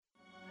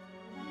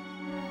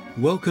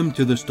Welcome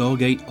to the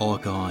Stargate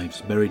Archives,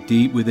 buried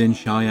deep within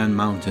Cheyenne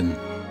Mountain.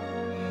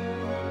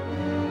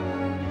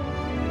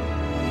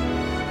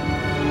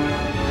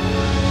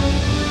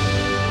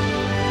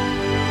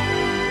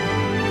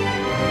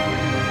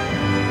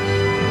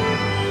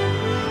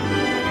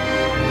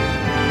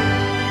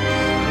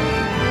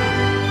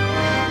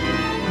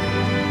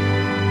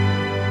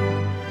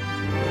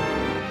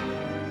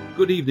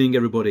 Good evening,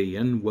 everybody,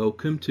 and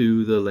welcome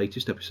to the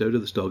latest episode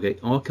of the Stargate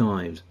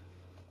Archives.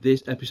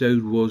 This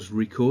episode was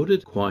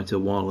recorded quite a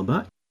while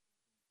back.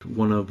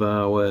 One of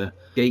our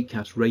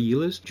Gatecast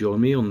regulars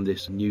joined me on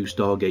this new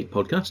Stargate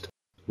podcast.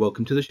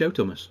 Welcome to the show,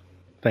 Thomas.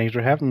 Thanks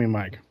for having me,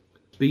 Mike.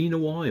 It's been a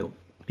while.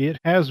 It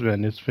has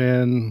been. It's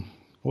been,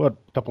 a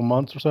couple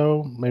months or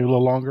so? Maybe a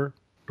little longer?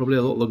 Probably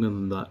a lot longer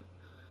than that.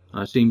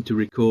 I seem to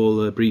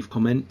recall a brief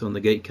comment on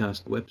the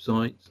Gatecast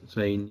website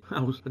saying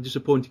how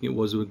disappointing it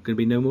was there was going to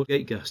be no more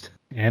Gatecast.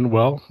 And,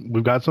 well,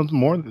 we've got something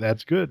more.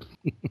 That's good.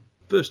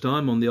 First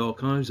time on the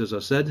archives, as I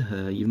said.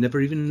 You've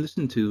never even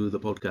listened to the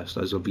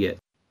podcast as of yet.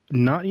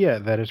 Not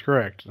yet. That is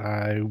correct.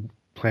 I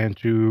plan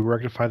to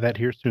rectify that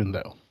here soon,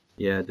 though.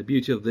 Yeah, the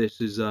beauty of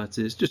this is that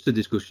it's just a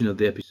discussion of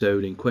the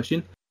episode in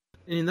question.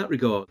 And in that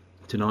regard,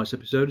 tonight's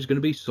episode is going to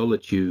be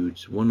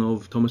Solitudes, one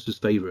of Thomas's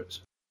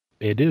favourites.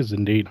 It is,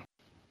 indeed.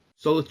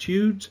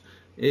 Solitudes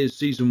is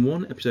Season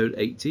 1, Episode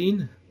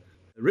 18,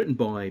 written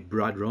by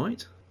Brad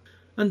Wright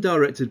and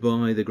directed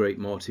by the great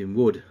Martin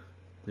Wood,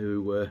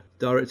 who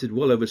directed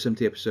well over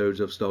 70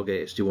 episodes of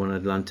Stargate SG-1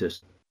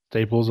 Atlantis.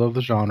 Staples of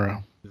the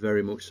genre.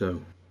 Very much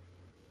so.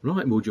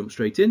 Right, we'll jump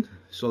straight in.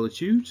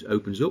 Solitudes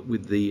opens up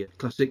with the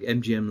classic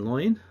MGM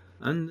line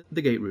and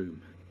the gate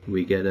room.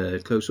 We get a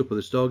close-up of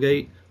the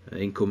Stargate,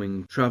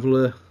 incoming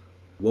traveller,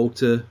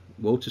 Walter.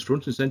 Walter's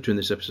front and centre in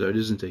this episode,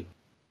 isn't he?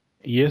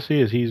 Yes,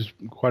 he is. He's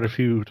quite a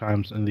few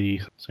times in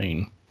the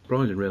scene.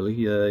 Surprising,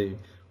 really.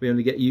 We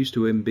only get used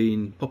to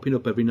him popping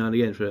up every now and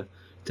again for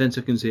 10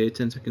 seconds here,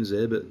 10 seconds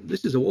there, but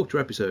this is a Walter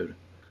episode.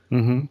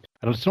 Mm-hmm.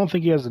 I still don't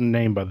think he has a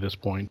name by this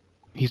point.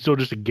 He's still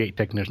just a gate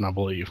technician, I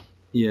believe.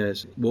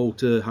 Yes,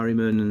 Walter,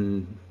 Harriman,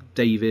 and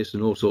Davis,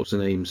 and all sorts of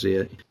names he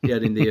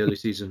had in the early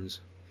seasons.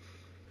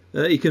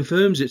 He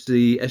confirms it's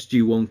the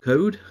SG-1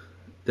 code.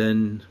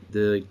 Then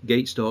the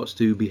gate starts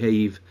to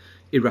behave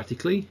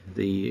erratically.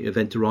 The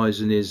event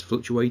horizon is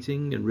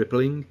fluctuating and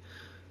rippling.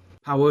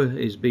 Power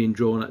is being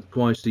drawn at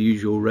twice the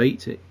usual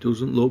rate. It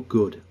doesn't look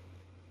good.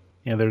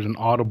 Yeah, there's an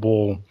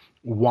audible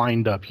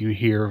wind-up. You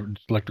hear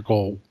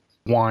electrical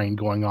whine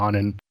going on,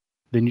 and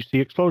then you see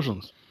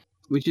explosions.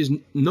 Which is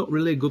not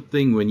really a good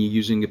thing when you're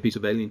using a piece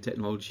of alien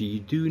technology you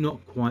do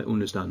not quite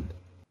understand.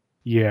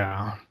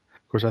 Yeah.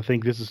 Of course, I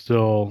think this is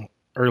still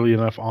early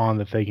enough on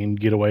that they can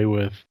get away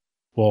with,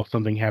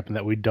 something happened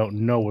that we don't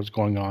know what's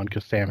going on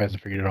because Sam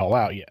hasn't figured it all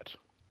out yet.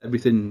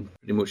 Everything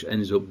pretty much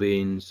ends up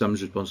being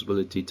Sam's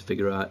responsibility to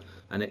figure out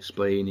and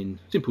explain in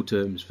simple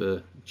terms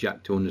for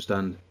Jack to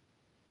understand.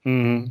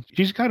 Mm-hmm.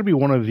 She's got to be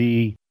one of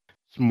the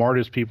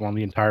smartest people on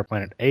the entire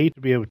planet. A, to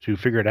be able to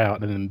figure it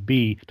out, and then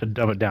B, to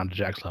dumb it down to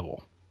Jack's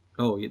level.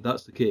 Oh, yeah,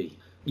 that's the key.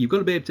 You've got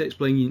to be able to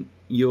explain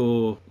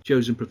your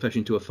chosen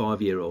profession to a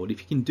 5-year-old.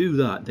 If you can do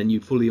that, then you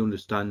fully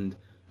understand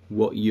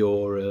what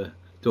you're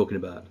talking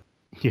about.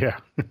 Yeah.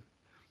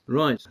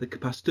 Right, the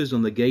capacitors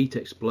on the gate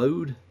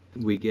explode.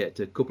 We get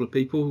a couple of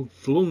people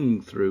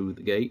flung through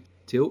the gate.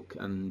 Teal'c,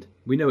 and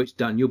we know it's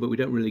Daniel, but we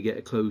don't really get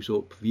a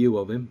close-up view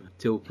of him.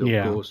 Teal'c,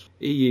 of course,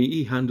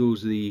 he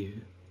handles the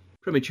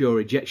premature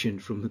ejection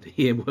from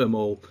the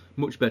wormhole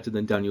much better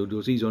than Daniel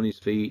does. He's on his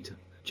feet.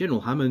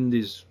 General Hammond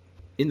is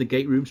in the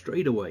gate room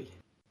straight away.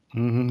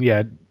 Mm-hmm.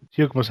 Yeah,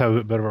 Teal'c must have a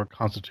bit better of a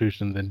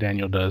constitution than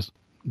Daniel does.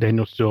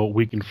 Daniel's still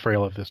weak and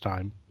frail at this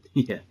time.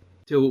 Yeah.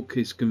 Teal'c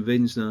is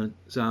convinced that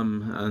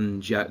Sam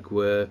and Jack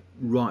were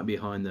right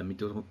behind them. He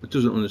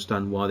doesn't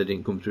understand why they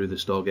didn't come through the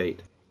Stargate.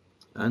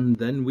 And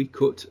then we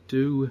cut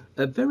to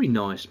a very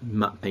nice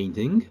matte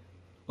painting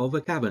of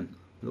a cabin.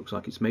 Looks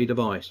like it's made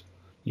of ice.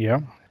 Yeah.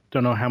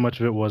 Don't know how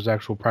much of it was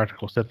actual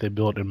practical set they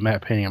built in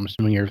matte painting. I'm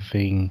assuming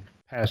everything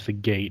past the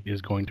gate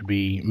is going to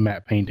be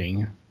matte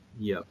painting.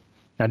 Yep.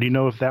 Now, do you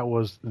know if that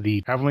was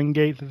the traveling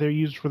gate that they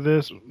used for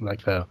this,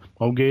 like the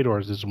home gate, or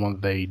is this one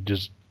that they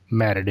just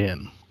matted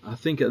in? I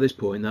think at this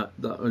point that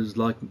was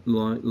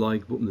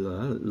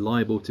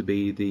liable to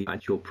be the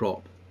actual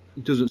prop.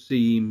 It doesn't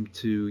seem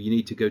you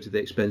need to go to the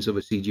expense of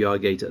a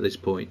CGI gate at this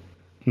point.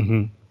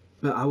 Mm-hmm.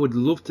 But I would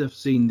love to have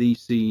seen these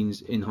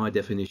scenes in high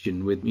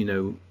definition with,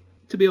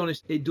 to be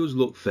honest, it does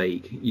look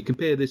fake. You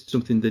compare this to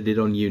something they did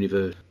on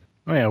Universe.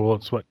 Oh, yeah, well,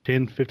 it's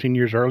 10, 15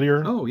 years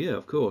earlier? Oh, yeah,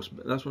 of course.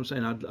 But that's what I'm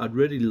saying. I'd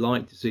really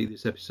like to see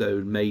this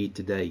episode made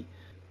today,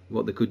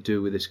 what they could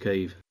do with this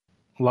cave.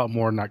 A lot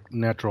more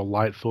natural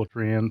light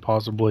filter in,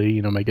 possibly,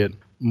 make it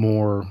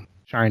more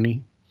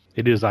shiny.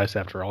 It is ice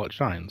after all, it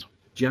shines.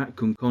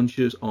 Jack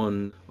unconscious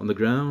on the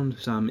ground.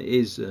 Sam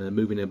is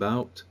moving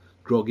about.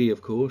 Groggy,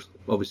 of course.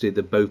 Obviously,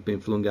 they've both been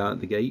flung out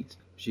the gate.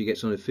 She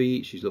gets on her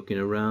feet. She's looking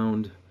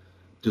around.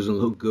 Doesn't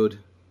look good.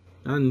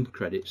 And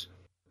credits.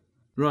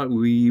 Right,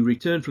 we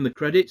return from the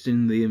credits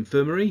in the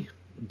infirmary.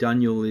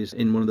 Daniel is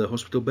in one of the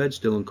hospital beds,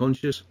 still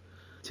unconscious.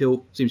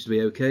 Teal'c seems to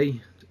be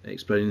okay,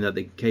 explaining that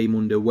they came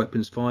under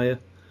weapons fire.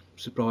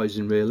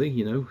 Surprising,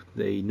 really.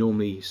 They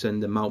normally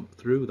send a mount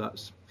through.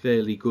 That's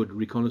fairly good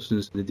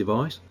reconnaissance in the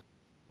device.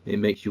 It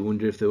makes you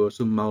wonder if there was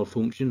some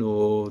malfunction,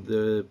 or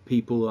the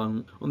people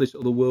on this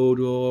other world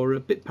are a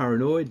bit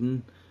paranoid,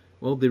 and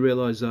well, they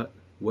realise that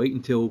wait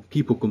until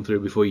people come through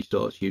before you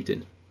start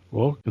shooting.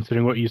 Well,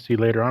 considering what you see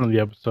later on in the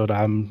episode,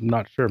 I'm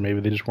not sure.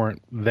 Maybe they just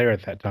weren't there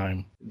at that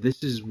time.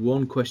 This is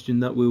one question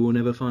that we will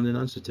never find an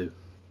answer to.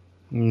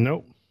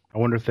 Nope. I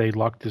wonder if they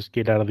locked this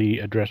gate out of the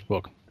address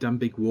book. Damn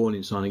big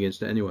warning sign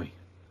against it anyway.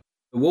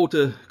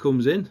 Walter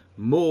comes in.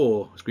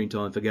 More screen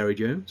time for Gary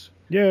Jones.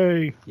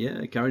 Yay!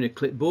 Yeah, carrying a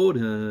clipboard.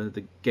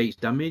 The gate's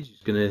damaged.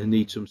 It's going to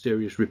need some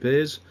serious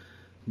repairs.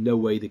 No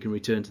way they can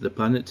return to the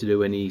planet to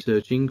do any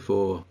searching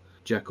for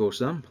Jack or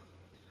Sam.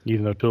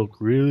 Even though Teal'c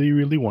really,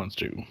 really wants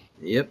to.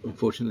 Yep,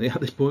 unfortunately at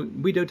this point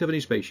we don't have any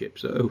spaceship,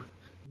 so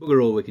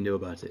bugger all we can do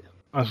about it.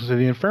 I was going to say,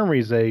 the infirmary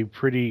is a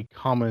pretty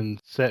common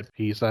set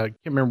piece. I can't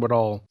remember what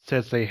all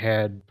sets they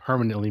had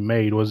permanently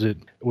made. Was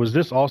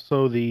this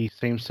also the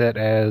same set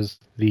as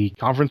the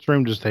conference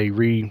room, just they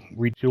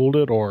retooled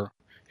it, or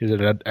is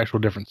it an actual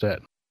different set?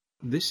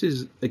 This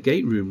is a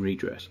gate room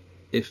redress,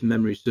 if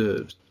memory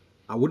serves.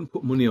 I wouldn't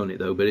put money on it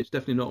though, but it's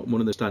definitely not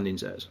one of the standing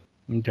sets.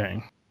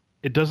 Okay.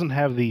 It doesn't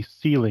have the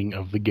ceiling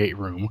of the gate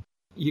room.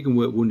 You can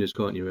work wonders,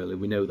 can't you, really?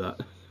 We know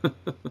that.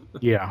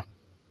 Yeah.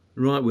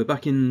 Right, we're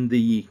back in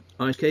the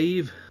ice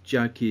cave.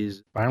 Jack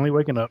is finally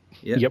waking up.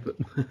 Yep.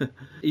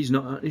 He's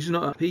not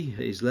happy.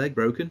 His leg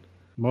broken.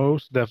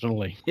 Most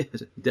definitely.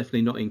 Yes,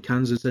 definitely not in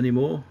Kansas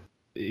anymore.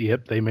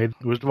 Yep, they made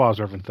Wizard of Oz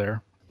reference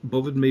there.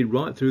 Bothered me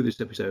right through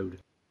this episode.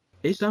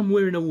 Is Sam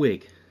wearing a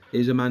wig?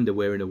 Is Amanda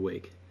wearing a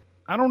wig?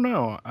 I don't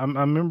know. I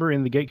remember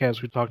in the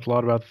Gatecast we talked a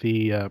lot about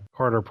the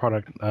Carter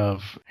product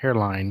of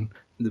hairline.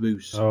 The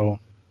moose. Oh,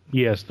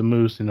 yes, the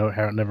moose,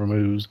 how it never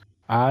moves.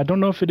 I don't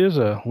know if it is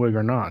a wig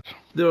or not.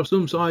 There are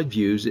some side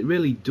views. It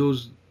really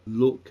does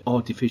look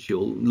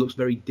artificial. It looks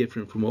very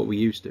different from what we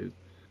used to.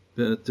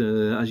 But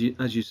as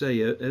you say,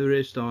 her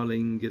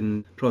hairstyling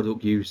and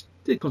product use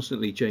did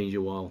constantly change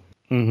a while.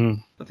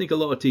 Mm-hmm. I think a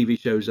lot of TV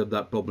shows have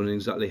that problem in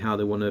exactly how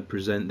they want to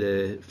present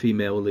their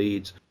female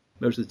leads.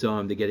 Most of the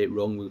time they get it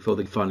wrong before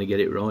they finally get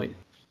it right.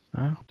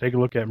 Take a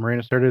look at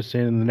Marina Sirtis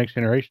in The Next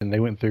Generation. They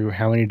went through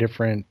how many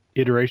different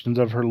iterations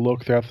of her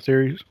look throughout the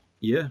series?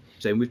 Yeah,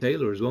 same with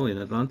Taylor as well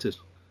in Atlantis.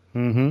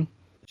 Mm-hmm.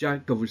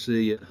 Jack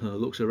obviously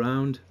looks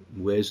around.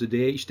 Where's the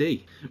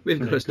DHD? We've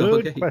got a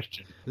Stargate. Good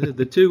question.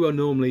 The two are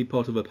normally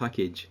part of a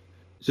package.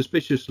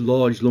 Suspicious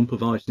large lump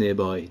of ice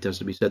nearby, it has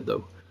to be said,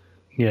 though.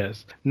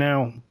 Yes.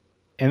 Now,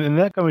 and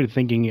that got me to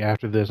thinking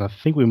after this, I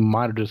think we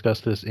might have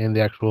discussed this in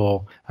the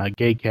actual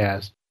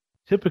Gatecast.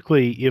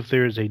 Typically, if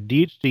there's a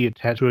DHD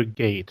attached to a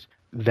gate,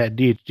 that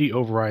DHD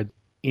overrides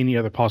any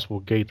other possible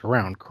gates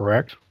around,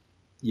 correct?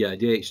 Yeah,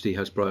 DHD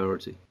has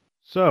priority.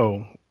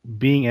 So,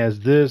 being as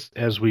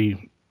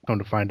we come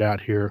to find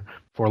out here,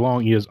 for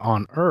long is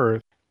on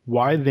Earth,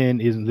 why then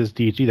isn't this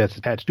DHD that's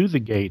attached to the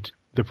gate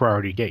the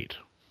priority gate?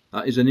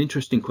 That is an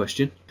interesting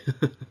question.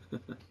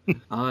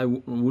 I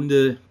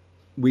wonder,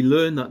 we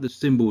learn that the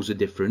symbols are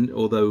different,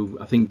 although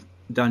I think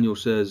Daniel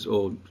says,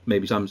 or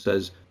maybe Sam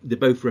says, they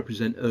both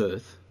represent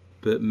Earth.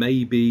 But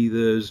maybe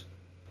there's,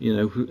 in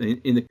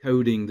the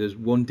coding, there's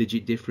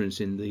 1-digit difference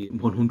in the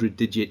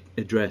 100-digit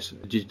address,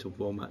 digital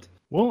format.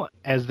 Well,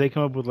 as they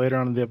come up with later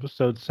on in the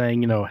episode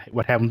saying,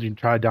 what happens when you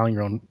try dialing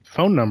your own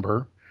phone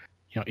number,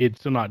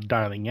 it's still not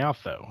dialing out,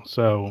 though.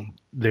 So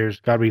there's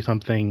got to be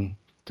something,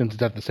 since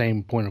it's at the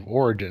same point of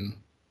origin.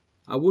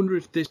 I wonder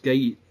if this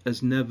gate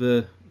has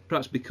never,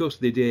 perhaps because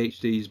the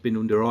DHD has been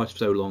under ice for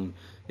so long,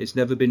 it's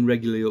never been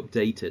regularly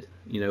updated.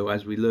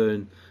 As we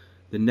learn,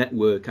 the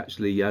network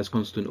actually has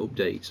constant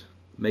updates.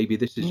 Maybe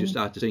this is just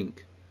out of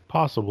sync.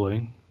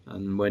 Possibly.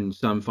 And when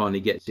Sam finally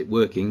gets it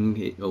working,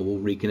 it all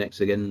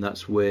reconnects again.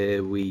 That's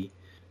where we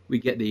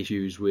get the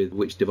issues with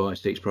which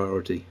device takes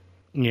priority.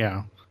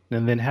 Yeah.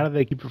 And then how do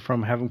they keep it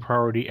from having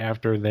priority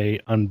after they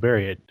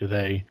unbury it? Do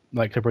they,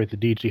 separate the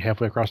DHD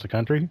halfway across the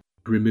country?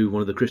 Remove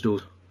one of the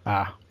crystals.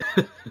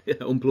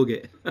 Unplug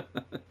it.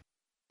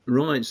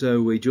 Right,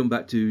 so we jump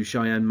back to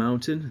Cheyenne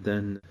Mountain,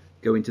 then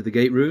go into the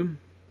gate room.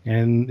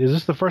 And is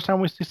this the first time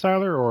we see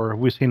Siler, or have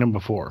we seen him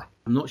before?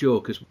 I'm not sure,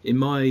 because in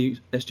my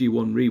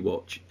SG-1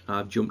 rewatch,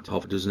 I've jumped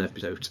half a dozen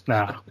episodes.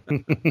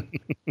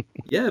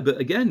 Yeah, but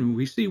again,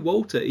 we see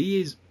Walter.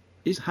 He's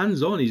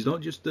hands-on. He's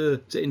not just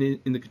sitting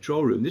in the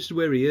control room. This is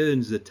where he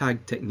earns the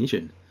tag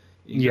technician.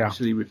 He's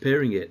actually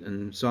repairing it,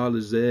 and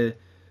Siler's there.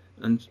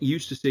 And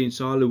used to seeing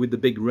Siler with the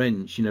big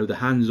wrench, the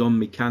hands-on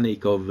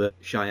mechanic of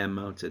Cheyenne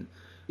Mountain.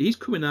 He's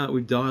coming out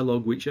with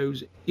dialogue which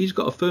shows he's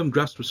got a firm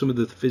grasp of some of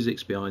the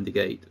physics behind the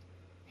gate.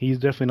 He's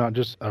definitely not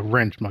just a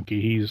wrench monkey.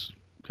 He's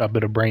got a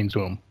bit of brain to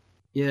him.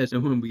 Yes,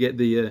 and when we get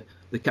the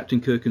Captain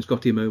Kirk and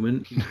Scotty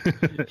moment,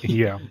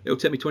 yeah, it'll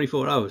take me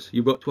 24 hours.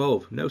 You've got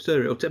 12. No,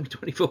 sir, it'll take me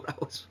 24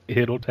 hours.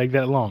 It'll take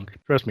that long.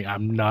 Trust me,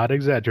 I'm not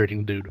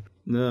exaggerating, dude.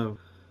 No.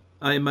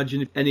 I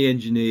imagine if any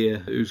engineer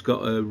who's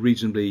got a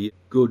reasonably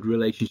good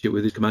relationship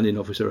with his commanding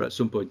officer at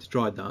some point has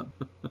tried that.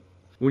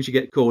 Once you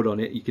get caught on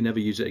it, you can never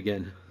use it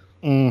again.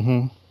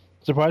 Mm-hmm.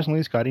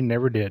 Surprisingly, Scotty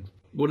never did.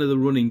 One of the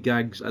running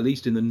gags, at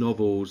least in the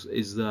novels,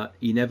 is that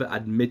he never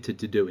admitted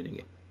to doing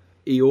it.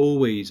 He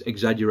always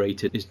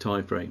exaggerated his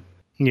time frame.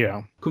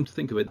 Yeah. Come to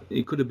think of it,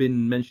 it could have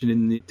been mentioned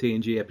in the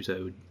TNG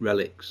episode,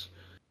 Relics.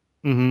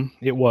 Mm-hmm.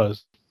 It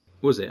was.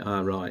 Was it? Ah,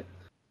 right.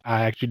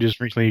 I actually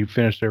just recently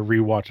finished a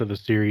rewatch of the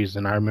series,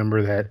 and I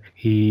remember that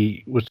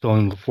he was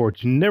telling LaForge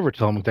to never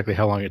tell him exactly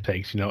how long it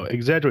takes.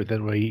 Exaggerate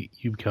that way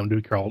you become to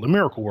be called a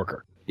miracle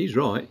worker. He's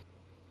right.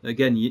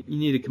 Again, you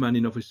need a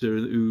commanding officer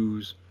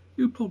who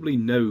probably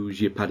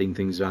knows you're padding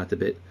things out a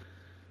bit,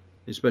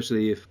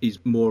 especially if he's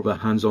more of a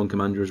hands-on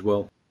commander as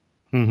well.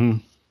 Mm-hmm.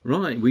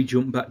 Right, we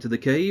jump back to the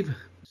cave.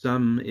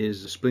 Sam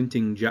is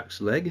splinting Jack's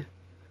leg.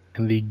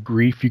 And the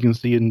grief you can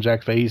see in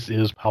Jack's face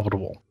is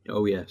palpable.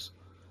 Oh, yes.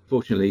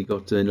 Fortunately, he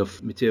got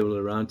enough material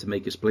around to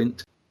make a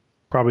splint.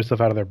 Probably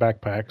stuff out of their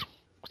backpacks,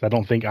 because I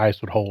don't think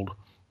ice would hold.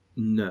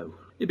 No.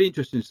 It'd be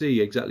interesting to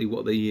see exactly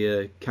what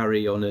they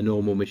carry on a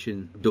normal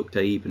mission. Duct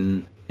tape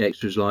and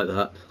extras like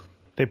that.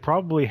 They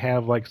probably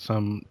have like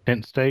some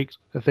tent stakes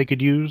that they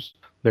could use.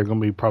 They're going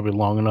to be probably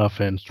long enough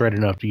and straight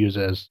enough to use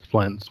as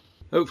splints.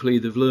 Hopefully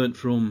they've learnt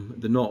from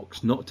the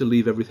Nox not to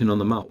leave everything on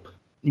the map.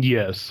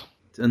 Yes.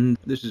 And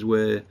this is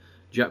where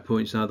Jack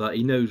points out that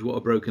he knows what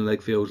a broken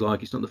leg feels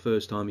like. It's not the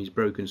first time he's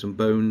broken some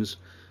bones.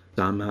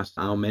 Sam asks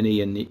how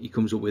many, and he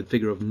comes up with a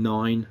figure of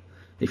 9,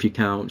 if you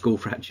count skull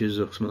fractures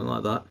or something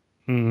like that.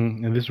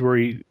 Mm-hmm. And this is where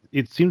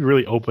it seemed to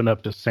really open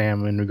up to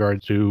Sam in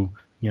regard to,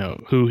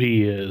 who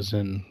he is,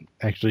 and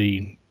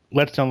actually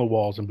lets down the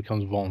walls and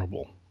becomes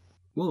vulnerable.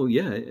 Well,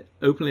 yeah,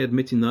 openly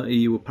admitting that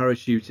he was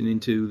parachuting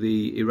into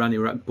the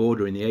Iran-Iraq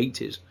border in the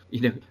 80s.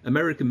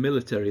 American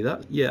military,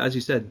 as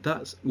you said,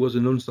 that was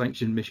an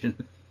unsanctioned mission.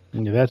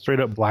 Yeah, that's straight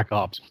up Black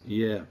Ops.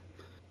 Yeah.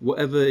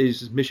 Whatever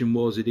his mission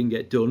was, it didn't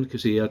get done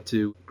because he had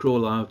to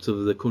crawl out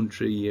of the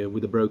country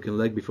with a broken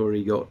leg before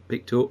he got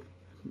picked up.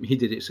 He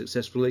did it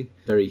successfully.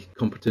 Very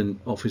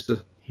competent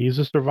officer. He's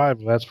a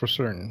survivor, that's for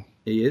certain.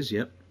 He is,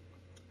 yeah.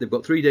 They've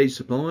got 3 days'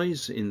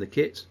 supplies in the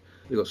kit.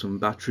 They've got some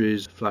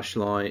batteries,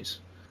 flashlights.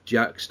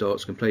 Jack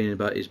starts complaining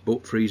about his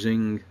butt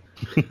freezing.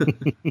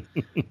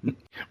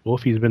 Well,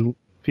 if he's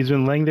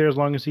been laying there as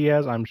long as he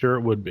has, I'm sure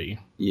it would be.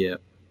 Yeah.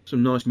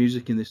 Some nice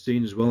music in this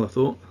scene as well, I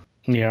thought.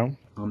 Yeah.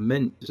 I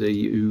meant to say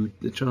the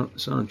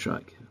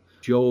soundtrack.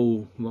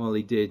 Joel, while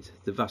he did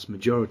the vast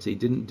majority,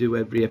 didn't do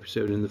every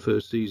episode in the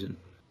first season.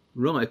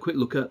 Right, a quick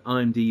look at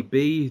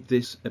IMDb.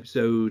 This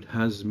episode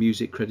has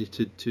music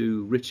credited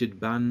to Richard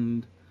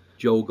Band,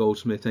 Joel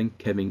Goldsmith and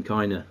Kevin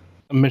Kiner.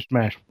 A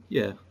mishmash.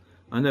 Yeah.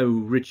 I know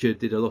Richard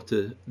did a lot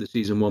of the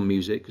season 1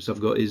 music because I've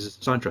got his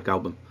soundtrack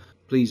album.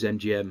 Please,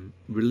 MGM,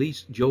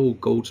 release Joel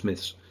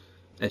Goldsmith's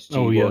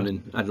SG-1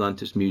 and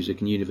Atlantis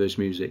music and Universe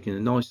music in a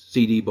nice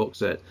CD box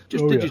set,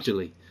 just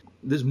digitally. Yes.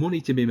 There's money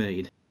to be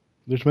made.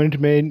 There's money to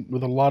be made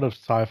with a lot of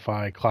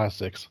sci-fi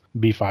classics,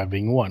 B5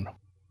 being one.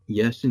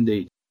 Yes,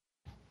 indeed.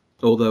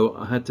 Although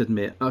I had to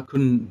admit, I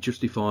couldn't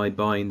justify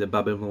buying the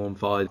Babylon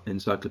 5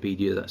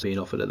 encyclopedia that's being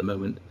offered at the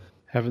moment.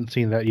 Haven't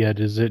seen that yet.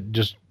 Is it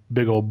just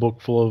big old book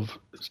full of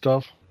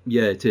stuff?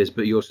 Yeah, it is,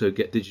 but you also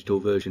get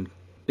digital version.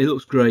 It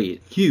looks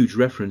great. Huge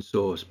reference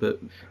source, but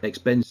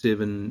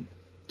expensive and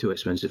too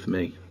expensive for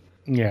me.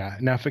 Yeah.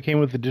 Now, if it came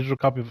with a digital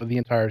copy for the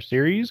entire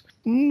series,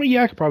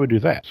 I could probably do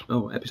that.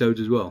 Oh, episodes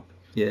as well?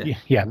 Yeah.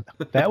 Yeah,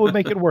 that would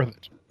make it worth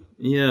it.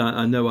 Yeah,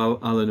 I know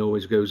Alan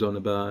always goes on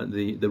about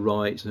the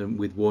rights and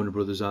with Warner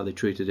Brothers, how they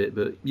treated it,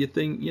 but you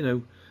think,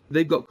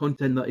 they've got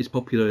content that is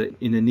popular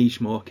in a niche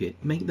market.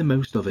 Make the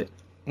most of it.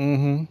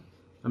 Mm-hmm.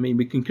 I mean,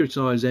 we can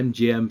criticise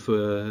MGM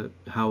for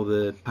how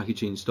they're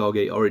packaging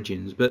Stargate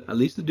Origins, but at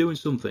least they're doing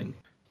something.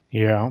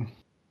 Yeah.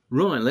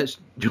 Right, let's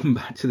jump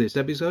back to this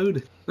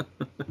episode.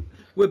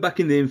 We're back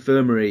in the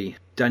infirmary.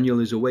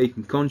 Daniel is awake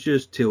and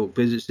conscious. Teal'c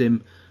visits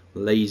him,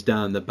 lays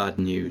down the bad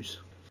news.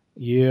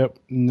 Yep,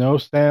 no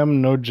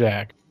Sam, no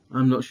Jack.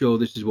 I'm not sure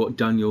this is what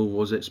Daniel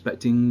was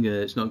expecting.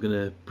 It's not going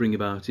to bring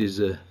about his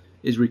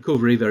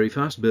recovery very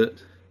fast, but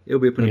he'll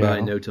be up and about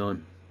in no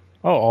time.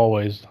 Oh,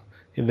 always.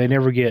 They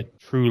never get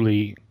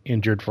truly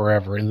injured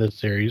forever in this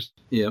series.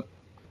 Yep.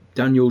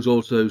 Daniel's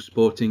also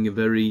sporting a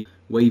very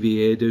wavy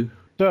hairdo.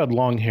 He had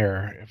long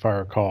hair, if I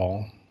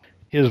recall.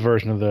 His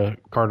version of the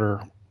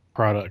Carter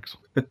products.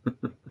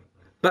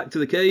 Back to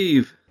the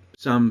cave.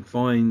 Sam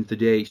finds the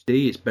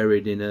DHD. It's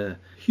buried in a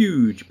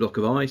huge block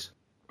of ice.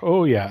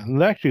 Oh, yeah. And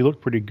it actually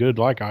looked pretty good,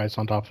 like ice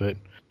on top of it.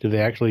 Did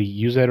they actually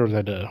use that, or is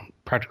that a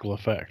practical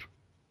effect?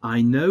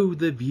 I know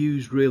they've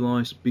used real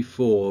ice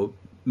before,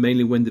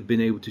 mainly when they've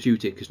been able to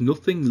shoot it, because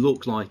nothing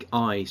looks like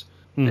ice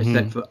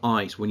except for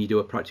ice when you do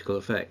a practical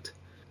effect.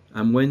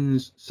 And when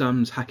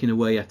Sam's hacking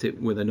away at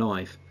it with a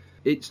knife,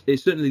 it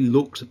certainly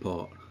looks a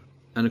part.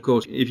 And of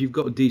course, if you've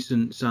got a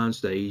decent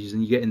soundstage,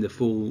 then you're getting the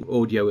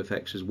full audio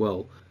effects as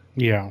well.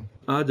 Yeah.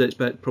 I'd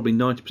expect probably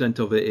 90%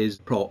 of it is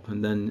prop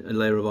and then a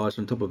layer of ice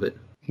on top of it.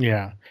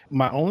 Yeah.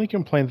 My only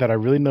complaint that I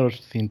really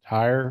noticed the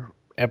entire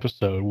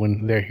episode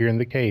when they're here in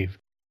the cave,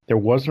 there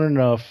wasn't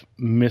enough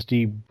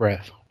misty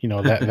breath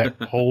that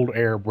cold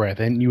air breath.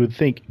 And you would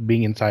think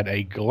being inside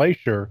a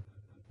glacier,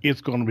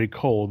 it's going to be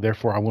cold.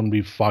 Therefore, I wouldn't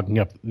be fogging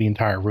up the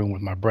entire room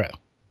with my breath.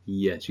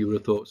 Yes, you would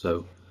have thought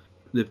so.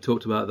 They've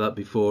talked about that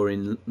before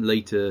in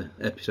later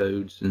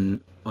episodes and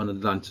on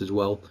Atlantis as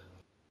well.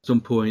 At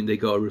some point, they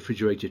got a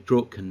refrigerated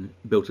truck and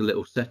built a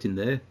little set in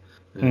there.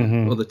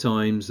 Other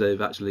times,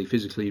 they've actually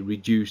physically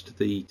reduced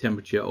the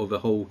temperature of a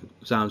whole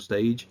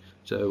soundstage,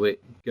 so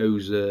it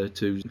goes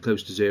to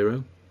close to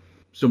zero.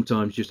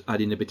 Sometimes just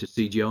adding a bit of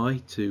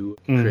CGI to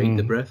create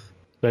the breath.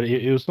 But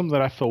it was something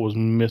that I felt was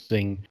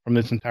missing from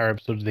this entire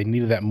episode. They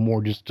needed that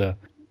more just to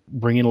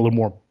bring in a little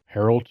more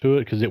peril to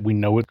it, because we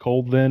know it's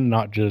cold then,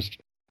 not just,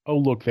 oh,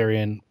 look, they're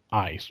in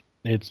ice.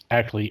 It's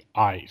actually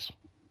ice.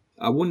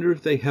 I wonder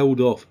if they held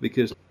off,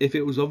 because if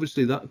it was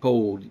obviously that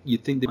cold,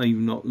 you'd think they might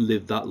even not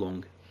live that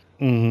long.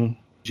 Mm-hmm.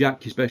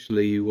 Jack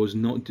especially was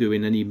not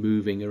doing any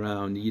moving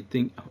around. You'd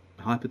think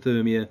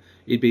hypothermia,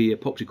 it'd be a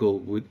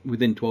popsicle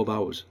within 12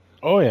 hours.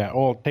 Oh, yeah.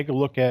 Well, take a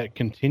look at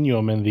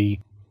Continuum and the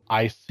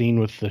ice scene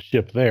with the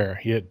ship there.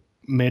 It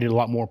made it a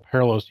lot more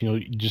perilous,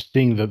 just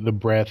seeing the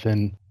breath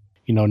and,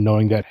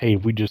 knowing that, hey,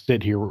 if we just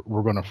sit here,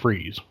 we're going to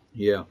freeze.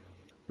 Yeah.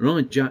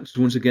 Right, Jack's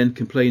once again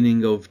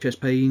complaining of chest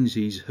pains.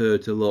 He's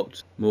hurt a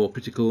lot more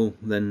critical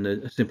than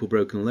a simple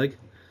broken leg.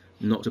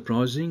 Not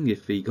surprising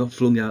if he got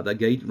flung out that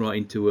gate right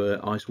into an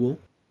ice wall.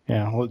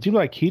 Yeah, well, it seemed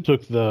like he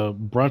took the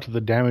brunt of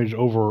the damage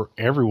over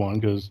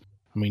everyone, because,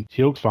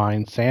 Teal'c's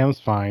fine,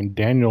 Sam's fine,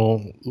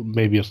 Daniel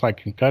maybe a slight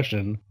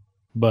concussion,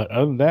 but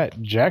other than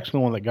that, Jack's the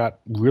one that got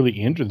really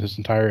injured this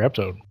entire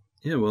episode.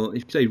 Yeah, well,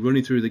 if you say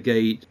running through the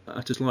gate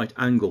at a slight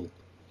angle,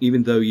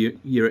 even though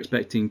you're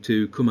expecting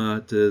to come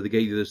out the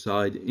gate the other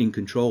side in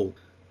control,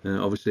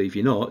 obviously if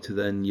you're not,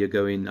 then you're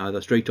going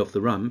either straight off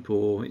the ramp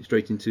or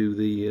straight into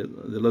the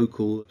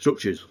local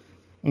structures.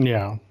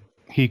 Yeah,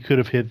 he could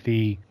have hit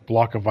the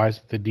block of ice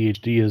that the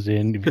DHD is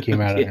in if he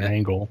came out at an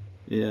angle.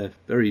 Yeah,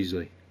 very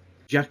easily.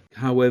 Jack,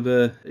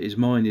 however, his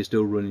mind is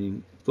still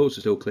running, thoughts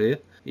are still clear.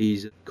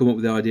 He's come up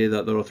with the idea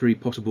that there are 3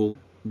 possible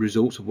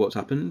results of what's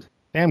happened.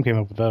 Sam came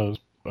up with those,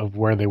 of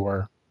where they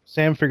were.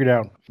 Sam figured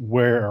out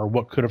where or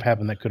what could have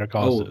happened that could have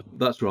caused it.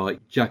 That's right.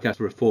 Jack asked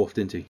for a 4th,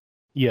 didn't he?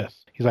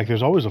 Yes. He's like,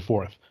 there's always a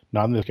 4th.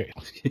 Not in this case.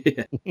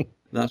 Yeah,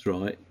 that's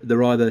right.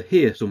 They're either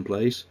here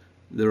someplace,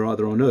 they're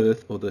either on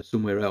Earth, or they're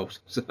somewhere else.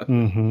 So.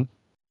 Mm-hmm.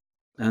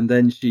 And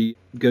then she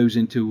goes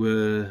into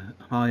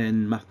a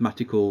high-end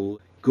mathematical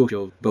gush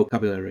of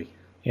vocabulary.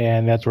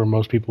 And that's where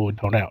most people would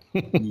tone out.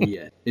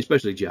 Yeah,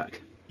 especially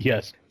Jack.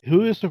 Yes.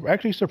 Who is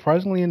actually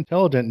surprisingly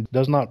intelligent and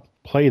does not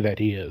play that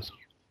he is.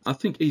 I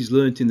think he's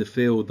learnt in the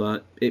field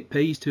that it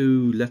pays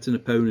to let an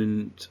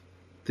opponent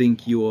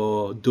think you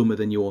are dumber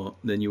than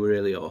you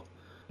really are.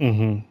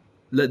 Mm-hmm.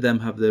 Let them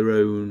have their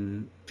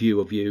own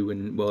view of you,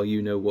 and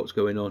you know what's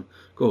going on.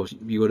 Of course,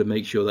 you got to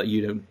make sure that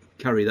you don't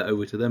carry that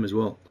over to them as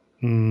well.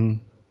 Mm-hmm.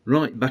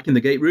 Right, back in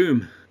the gate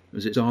room,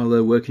 as it's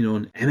Arlo working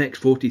on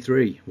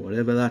MX43,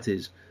 whatever that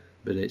is.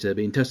 But it's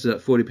being tested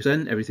at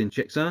 40%, everything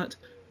checks out.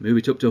 Move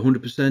it up to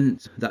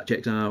 100%, that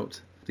checks out.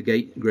 The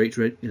gate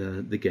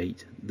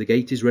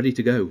is ready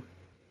to go.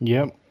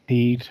 Yep,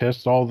 he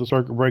tests all the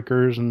circuit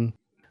breakers and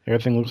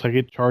everything looks like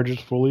it charges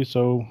fully,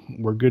 so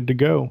we're good to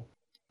go.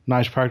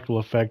 Nice practical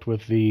effect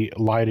with the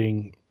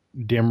lighting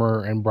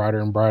dimmer and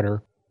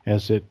brighter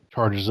as it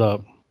charges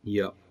up.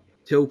 Yep.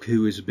 Teal'c,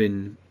 who has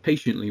been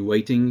patiently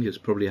waiting, has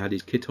probably had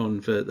his kit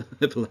on for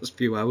the last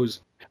few hours.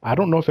 I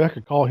don't know if I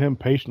could call him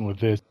patient with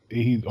this.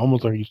 He's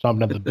almost like he's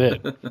stomping at the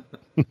bit.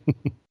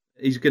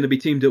 He's going to be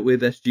teamed up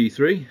with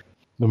SG-3.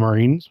 The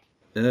Marines?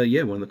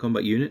 Yeah, one of the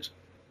combat units.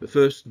 But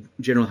first,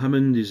 General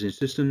Hammond is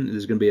insistent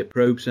there's going to be a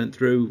probe sent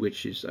through,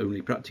 which is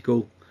only practical.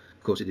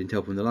 Of course, it didn't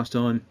help him the last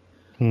time.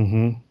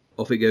 Mm-hmm.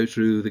 Off it goes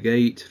through the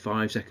gate,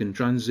 5-second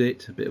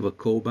transit, a bit of a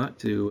callback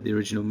to the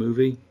original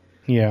movie.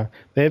 Yeah,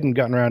 they haven't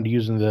gotten around to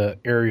using the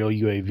aerial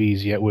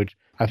UAVs yet, which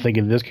I think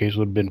in this case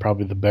would have been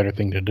probably the better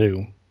thing to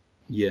do.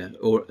 Yeah,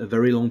 or a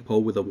very long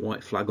pole with a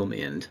white flag on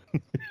the end.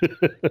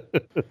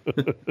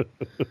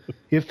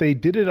 If they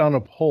did it on a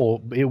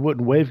pole, it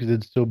wouldn't wave because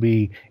it'd still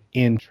be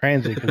in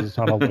transit because it's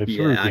not all the way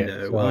through yeah,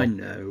 yet. I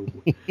know.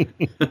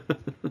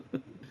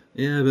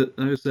 Yeah, but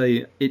I would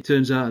say it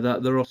turns out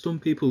that there are some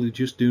people who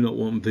just do not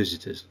want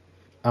visitors.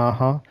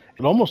 Uh-huh.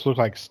 It almost looked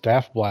like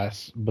staff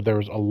blasts, but there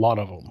was a lot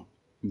of them.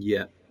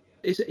 Yeah.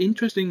 It's an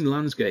interesting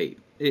landscape.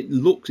 It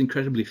looks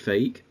incredibly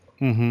fake.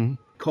 Mm-hmm.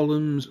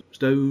 Columns,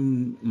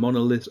 stone,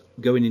 monoliths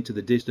going into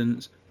the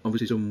distance.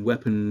 Obviously some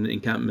weapon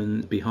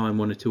encampment behind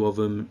one or two of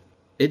them.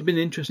 It'd been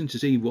interesting to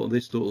see what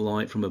this looked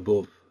like from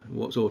above.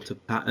 What sort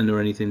of pattern or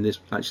anything this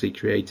actually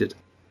created.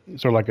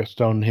 Sort of like a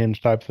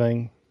Stonehenge type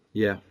thing?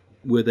 Yeah.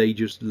 Were they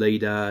just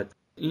laid out?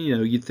 You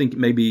know, you'd think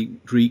maybe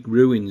Greek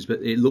ruins,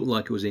 but it looked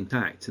like it was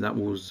intact. That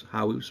was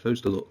how it was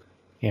supposed to look.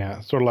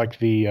 Yeah, sort of like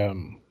the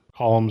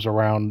columns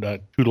around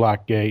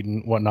Tulak Gate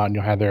and whatnot, and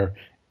you'll have there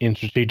in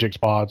strategic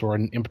spots or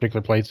in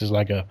particular places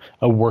like a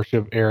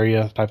worship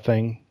area type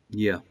thing.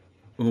 Yeah.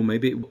 Or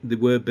maybe they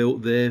were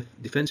built there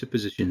defensive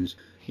positions.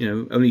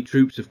 only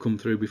troops have come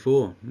through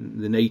before.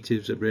 The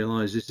natives have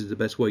realised this is the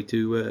best way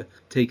to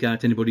take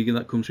out anybody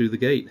that comes through the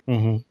gate.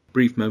 Mm-hmm.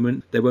 Brief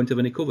moment, they won't have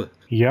any cover.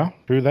 Yeah,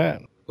 true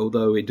that.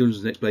 Although it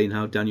doesn't explain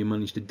how Daniel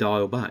managed to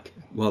dial back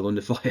while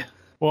under fire.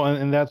 Well,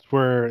 and that's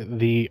where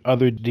the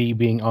other D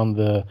being on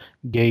the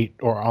gate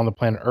or on the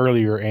planet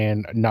earlier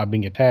and not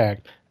being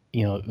attacked,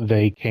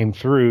 they came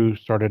through,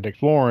 started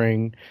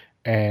exploring,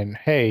 and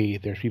hey,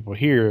 there's people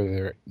here,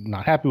 they're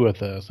not happy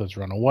with us, let's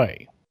run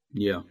away.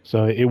 Yeah.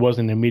 So it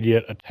wasn't an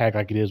immediate attack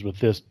like it is with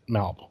this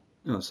Malp.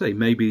 I'll say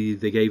maybe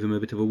they gave him a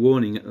bit of a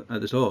warning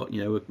at the start,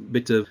 a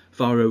bit of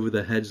fire over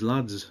their heads,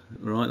 lads.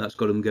 Right, that's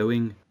got them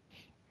going.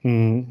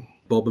 Mm-hmm.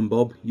 Bob and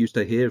Bob, you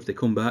stay here. If they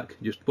come back,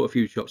 just put a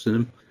few shots in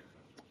them.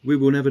 We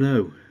will never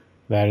know.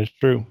 That is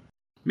true.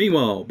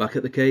 Meanwhile, back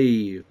at the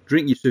cave,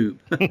 drink your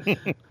soup.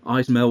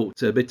 Ice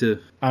melt, a bit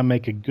of... I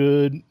make a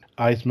good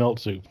ice melt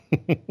soup.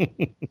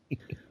 I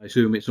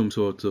assume it's some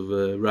sort of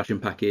ration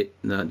packet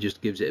that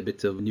just gives it a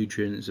bit of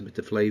nutrients, a bit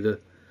of flavour.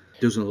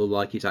 Doesn't look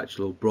like it's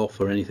actual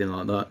broth or anything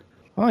like that.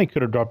 I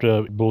could have dropped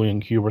a bouillon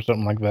cube or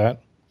something like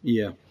that.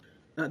 Yeah.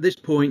 At this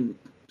point,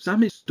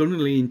 Sam is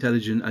stunningly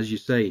intelligent, as you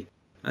say,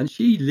 and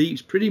she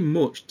leaps pretty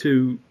much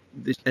to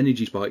this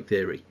energy spike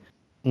theory.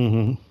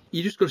 Mm-hmm.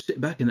 You just got to sit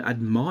back and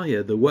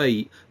admire the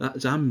way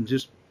that Sam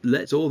just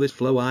lets all this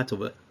flow out of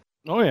her.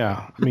 Oh,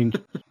 yeah. I mean,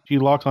 she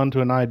locks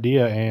onto an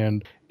idea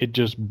and it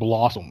just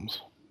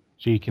blossoms.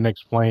 She can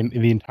explain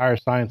the entire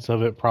science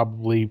of it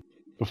probably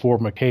before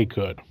McKay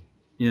could.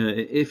 Yeah,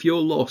 if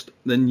you're lost,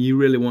 then you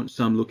really want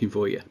Sam looking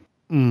for you.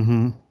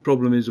 Mm-hmm.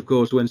 Problem is, of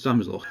course, when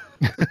Sam's lost.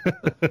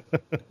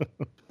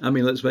 I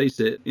mean, let's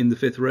face it, in the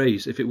fifth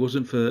race, if it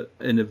wasn't for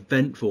an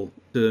eventful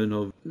turn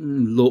of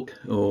luck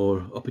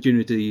or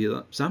opportunity,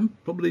 Sam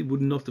probably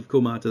would not have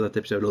come out of that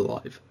episode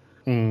alive.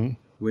 Mm-hmm.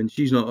 When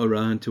she's not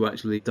around to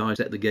actually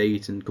dissect the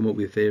gate and come up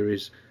with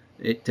theories,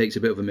 it takes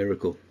a bit of a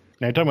miracle.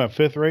 Now, you're talking about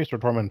fifth race or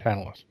talking about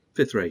Tantalus?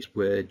 Fifth race,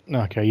 where...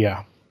 Okay,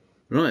 yeah.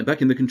 Right,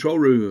 back in the control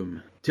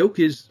room. Teal'c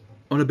is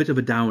on a bit of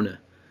a downer.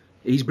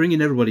 He's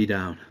bringing everybody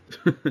down.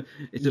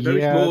 It's a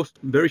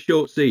very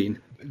short scene.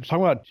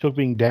 Talking about Teal'c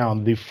being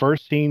down, the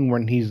first scene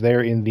when he's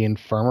there in the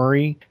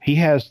infirmary, he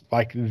has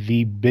like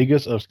the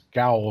biggest of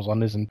scowls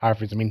on his entire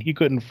face. I mean, he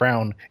couldn't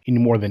frown any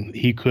more than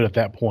he could at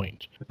that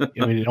point. I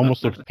mean, it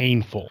almost looks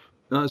painful.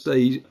 I'd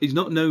say he's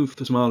not known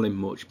for smiling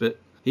much, but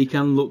he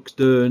can look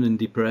stern and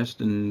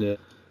depressed and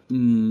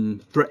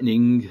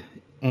threatening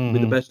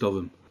with the best of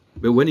them.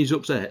 But when he's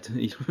upset...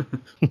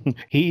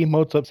 he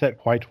emotes upset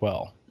quite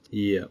well.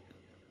 Yeah.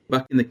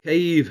 Back in the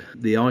cave,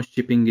 the ice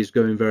chipping is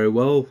going very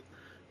well,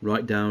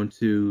 right down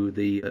to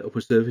the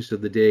upper surface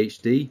of the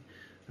DHD,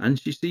 and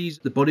she sees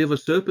the body of a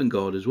serpent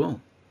guard as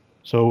well.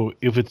 So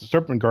if it's a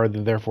serpent guard,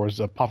 then therefore it's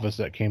Apophis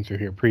that came through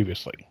here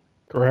previously,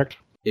 correct?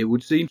 It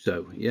would seem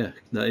so, yeah.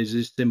 That is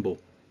his symbol.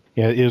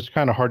 Yeah, it was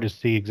kind of hard to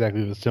see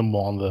exactly the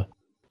symbol on the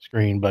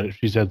screen, but if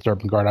she said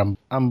serpent guard,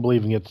 I'm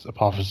believing it's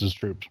Apophis's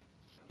troops.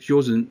 If she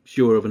wasn't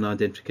sure of an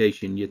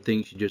identification, you'd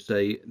think she'd just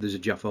say there's a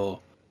Jafar.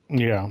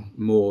 Yeah.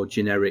 More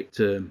generic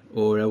term,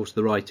 or else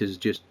the writers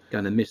just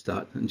kind of missed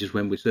that and just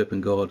went with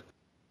Serpent Guard.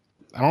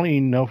 I don't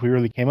even know if we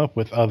really came up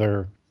with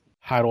other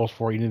titles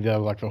for any of the,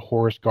 like the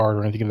Horus Guard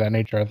or anything of that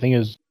nature. I think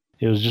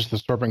it was just the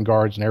Serpent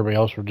Guards and everybody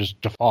else were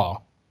just Jafar.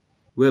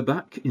 We're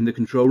back in the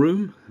control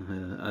room.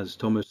 As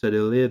Thomas said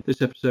earlier,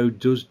 this episode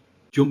does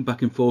jump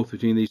back and forth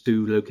between these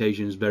two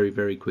locations very,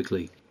 very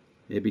quickly.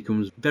 It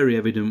becomes very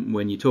evident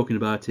when you're talking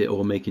about it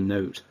or making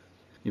notes.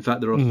 In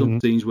fact, there are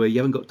some scenes where you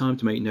haven't got time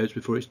to make notes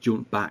before it's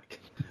jumped back.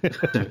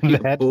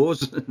 So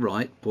pause,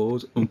 right,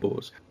 pause,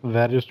 unpause.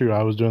 That is true.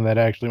 I was doing that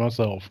actually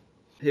myself.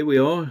 Here we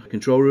are,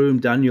 control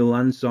room. Daniel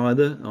and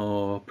Scyther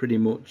are pretty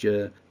much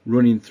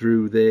running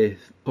through their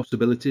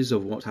possibilities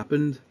of what's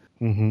happened.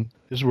 Mm-hmm.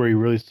 This is where you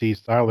really see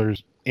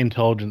Scyther's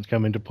intelligence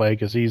come into play,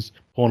 because he's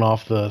pulling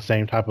off the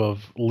same type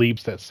of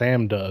leaps that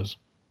Sam does.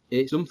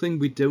 It's something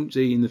we don't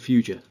see in the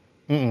future.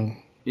 Mm-mm.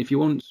 If you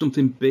want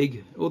something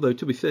big, although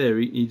to be fair,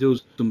 he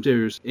does some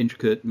serious,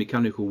 intricate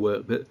mechanical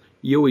work, but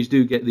you always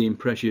do get the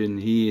impression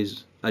he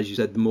is, as you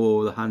said, the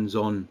more the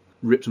hands-on,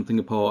 rip something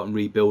apart and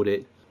rebuild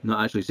it,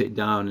 not actually sit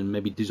down and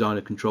maybe design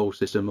a control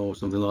system or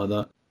something like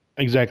that.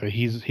 Exactly.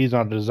 He's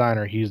not a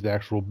designer, he's the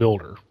actual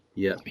builder.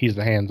 Yeah. He's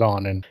the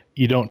hands-on, and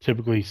you don't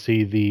typically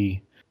see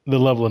the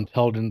level of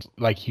intelligence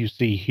like you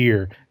see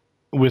here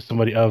with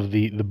somebody of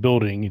the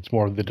building. It's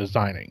more of the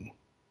designing.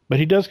 But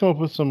he does come up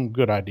with some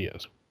good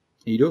ideas.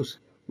 He does.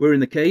 We're in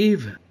the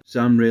cave.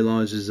 Sam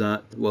realises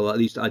that, well, at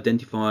least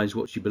identifies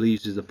what she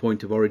believes is the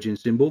point of origin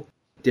symbol,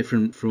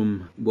 different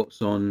from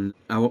what's on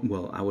our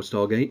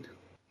Stargate.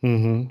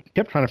 Mm-hmm.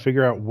 Kept trying to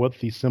figure out what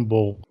the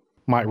symbol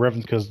might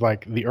reference, because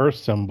like the Earth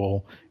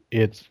symbol,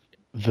 it's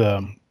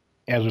the,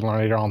 as we learn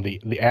later on,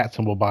 the at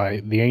symbol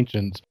by the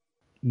ancients,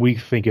 we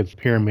think it's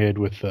pyramid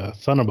with the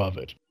sun above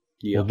it.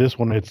 Yeah. Well, this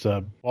one, it's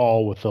a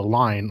ball with a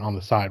line on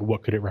the side.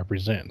 What could it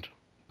represent?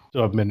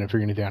 So I've been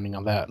figuring anything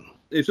on that.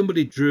 If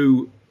somebody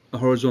drew a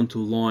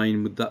horizontal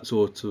line with that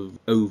sort of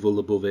oval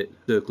above it,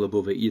 circle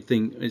above it, you'd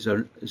think it's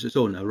a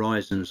sort of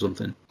horizon or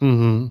something.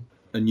 Mm-hmm.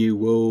 a new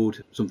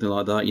world, something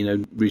like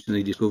that,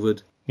 recently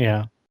discovered.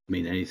 Yeah.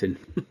 Mean anything.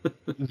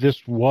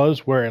 This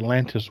was where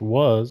Atlantis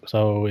was,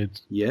 so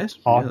it's Yes,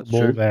 possible that's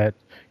true. that,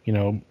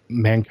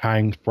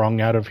 mankind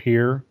sprung out of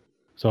here.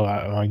 So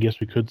I guess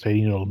we could say,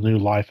 new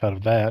life out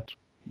of that.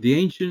 The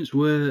ancients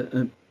were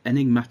an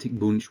enigmatic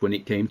bunch when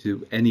it came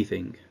to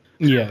anything.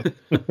 Yeah.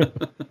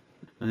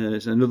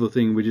 It's another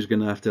thing we're just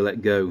going to have to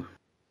let go.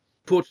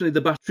 Fortunately,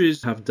 the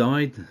batteries have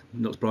died.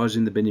 Not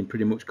surprising, they've been in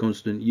pretty much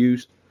constant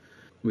use.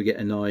 We get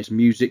a nice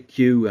music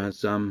cue as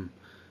Sam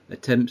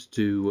attempts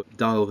to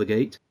dial the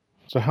gate.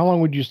 So how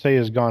long would you say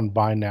has gone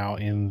by now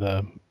in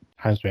the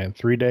time span?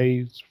 3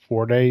 days?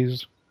 4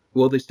 days?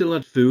 Well, they still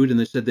had food, and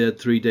they said they had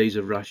 3 days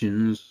of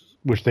rations.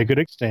 Which they could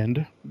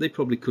extend. They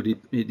probably could.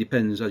 It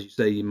depends, as you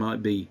say. It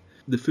might be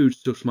the food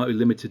stuff might be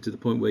limited to the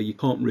point where you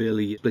can't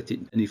really split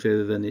it any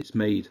further than it's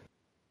made.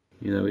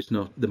 It's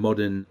not the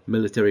modern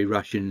military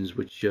rations,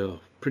 which are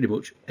pretty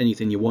much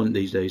anything you want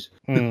these days,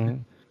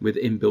 with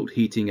inbuilt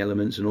heating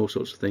elements and all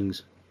sorts of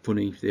things.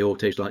 Funny, they all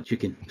taste like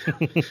chicken.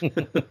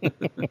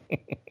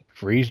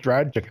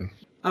 Freeze-dried chicken.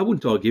 I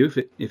wouldn't argue if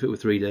it were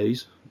 3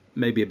 days,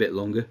 maybe a bit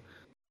longer.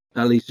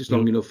 At least it's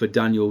long enough for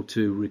Daniel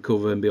to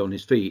recover and be on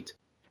his feet.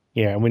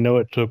 Yeah, and we know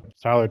it took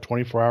Tyler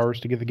 24 hours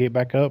to get the gate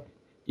back up.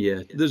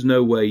 Yeah, there's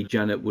no way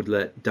Janet would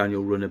let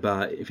Daniel run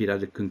about if he'd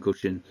had a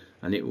concussion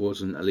and it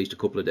wasn't at least a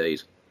couple of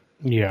days.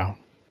 Yeah.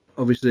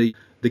 Obviously,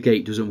 the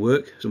gate doesn't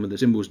work. Some of the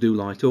symbols do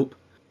light up,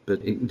 but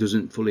it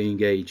doesn't fully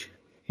engage.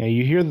 Yeah,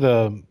 you hear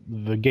the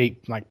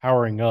gate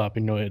powering up,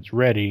 and it's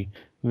ready,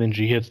 and then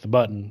she hits the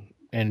button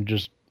and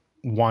just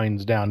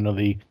winds down.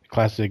 The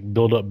classic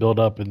build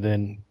up, and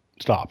then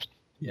stops.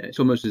 Yeah, it's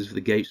almost as if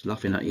the gate's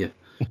laughing at you.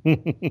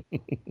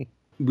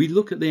 We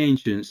look at the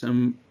ancients,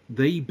 and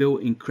they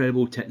built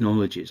incredible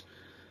technologies.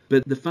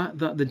 But the fact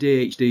that the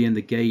DHD and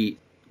the gate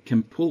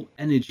can pull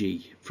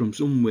energy from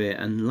somewhere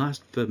and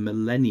last for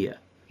millennia.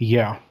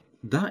 Yeah.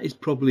 That is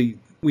probably...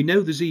 We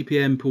know the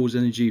ZPM pulls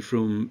energy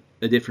from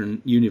a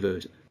different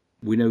universe.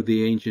 We know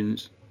the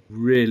ancients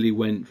really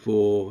went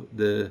for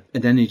an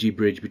energy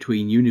bridge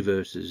between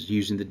universes,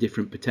 using the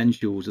different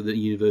potentials of the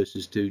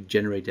universes to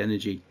generate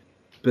energy.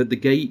 But the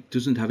gate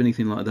doesn't have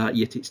anything like that,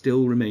 yet it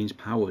still remains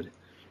powered.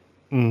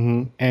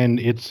 Mm-hmm. And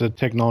it's a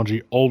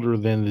technology older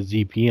than the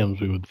ZPMs,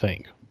 we would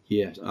think.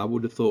 Yes, I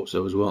would have thought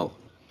so as well.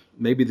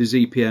 Maybe the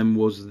ZPM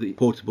was the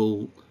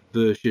portable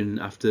version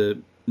after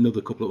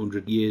another couple of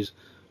 100 years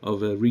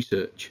of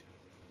research.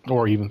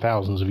 Or even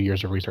thousands of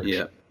years of research.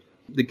 Yeah.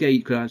 The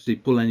gate could actually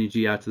pull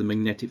energy out of the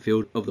magnetic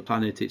field of the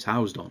planet it's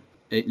housed on.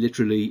 It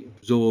literally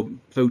absorbs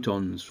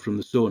photons from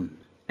the sun.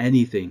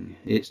 Anything.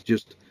 It's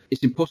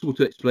impossible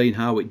to explain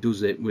how it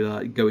does it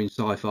without going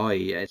sci-fi,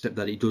 except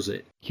that it does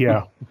it.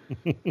 Yeah.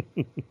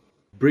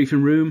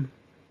 Briefing room.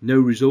 No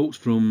results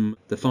from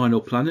the final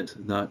planet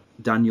that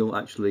Daniel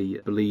actually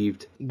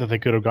believed that they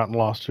could have gotten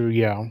lost to.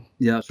 Yeah.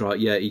 Yeah, that's right.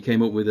 Yeah, he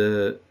came up with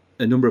a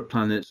number of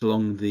planets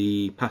along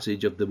the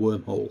passage of the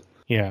wormhole.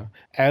 Yeah.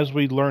 As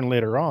we learn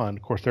later on,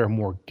 of course, there are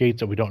more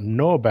gates that we don't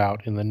know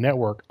about in the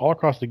network all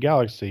across the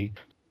galaxy.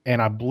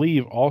 And I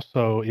believe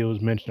also it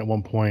was mentioned at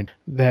one point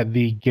that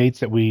the gates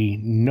that we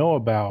know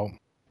about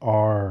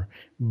are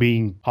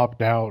being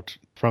popped out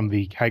from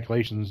the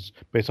calculations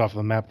based off of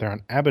the map there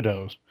on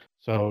Abydos.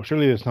 So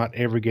surely there's not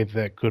every gate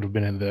that could have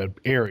been in the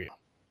area.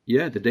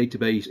 Yeah, the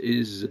database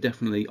is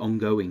definitely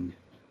ongoing.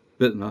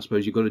 But I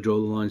suppose you've got to draw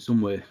the line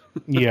somewhere.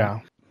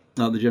 Yeah.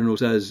 Like the General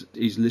says,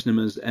 he's listing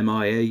them as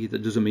MIA.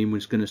 That doesn't mean we're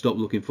just going to stop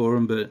looking for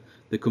them, but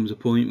there comes a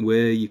point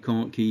where you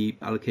can't keep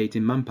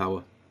allocating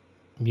manpower.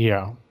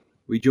 Yeah.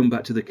 We jump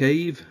back to the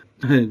cave,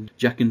 and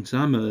Jack and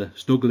Sam are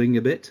snuggling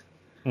a bit.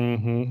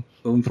 Mm-hmm.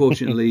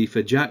 Unfortunately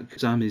for Jack,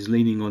 Sam is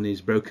leaning on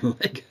his broken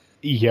leg.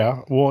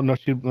 Yeah. Well, no,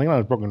 she's leaning on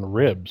his broken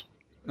ribs.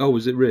 Oh,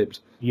 was it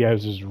ribs? Yeah, it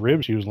was his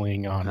ribs she was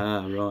leaning on.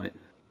 Ah, right.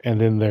 And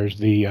then there's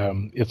the,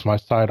 it's my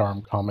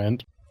sidearm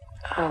comment.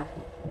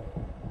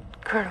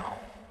 Colonel.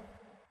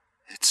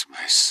 It's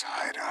my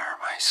sidearm,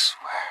 I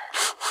swear.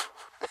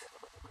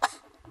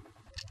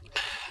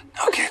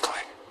 No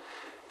giggling,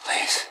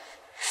 please.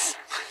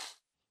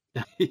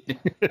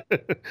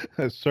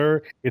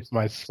 Sir, it's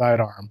my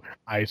sidearm,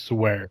 I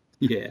swear.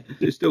 Yeah,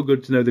 it's still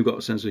good to know they've got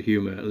a sense of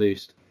humour, at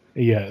least.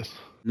 Yes.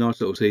 Nice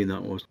little scene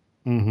that was.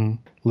 Mm-hmm.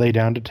 Lay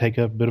down to take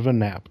a bit of a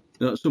nap.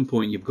 At some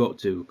point you've got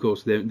to. Of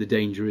course, the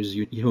danger is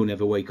you'll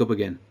never wake up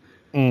again.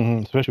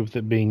 Mm-hmm. Especially with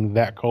it being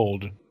that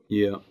cold.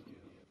 Yeah.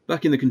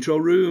 Back in the control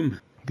room.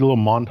 A little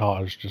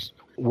montage, just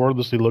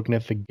wordlessly looking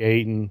at the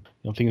gate and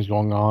things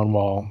going on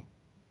while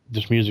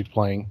this music's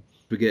playing.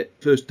 We get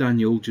first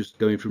Daniel just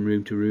going from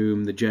room to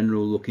room, the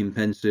General looking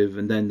pensive,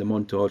 and then the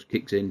montage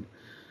kicks in.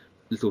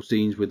 Little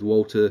scenes with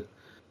Walter.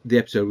 The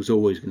episode was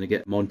always going to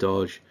get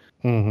montage.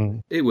 Mm-hmm.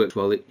 It works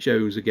well. It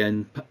shows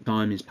again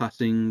time is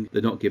passing.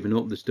 They're not giving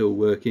up. They're still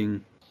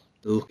working.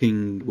 They're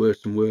looking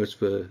worse and worse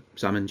for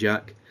Sam and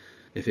Jack.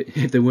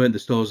 If they weren't the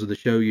stars of the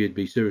show, you'd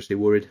be seriously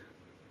worried.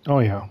 Oh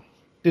yeah,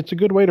 it's a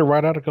good way to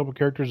write out a couple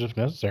characters if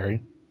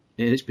necessary.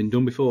 Yeah, it's been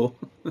done before.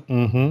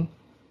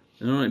 Mm-hmm.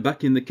 All right,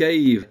 back in the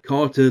cave,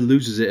 Carter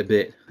loses it a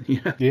bit.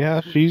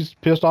 Yeah, she's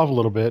pissed off a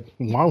little bit.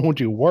 Why won't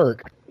you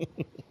work?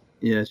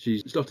 Yeah,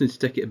 she's starting to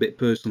take it a bit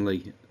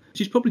personally.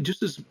 She's probably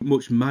just as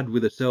much mad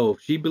with herself.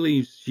 She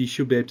believes she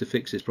should be able to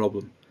fix this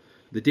problem.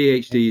 The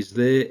DHD is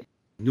there.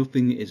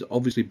 Nothing is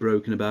obviously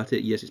broken about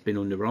it. Yes, it's been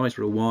under ice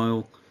for a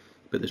while,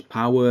 but there's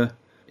power.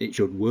 It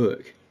should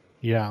work.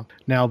 Yeah.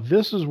 Now,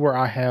 this is where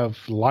I have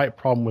a light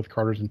problem with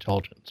Carter's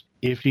intelligence.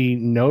 If he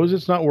knows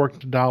it's not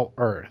working to dial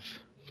Earth,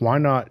 why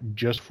not,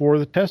 just for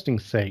the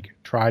testing's sake,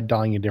 try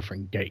dialing a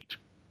different gate?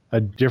 A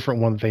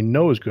different one that they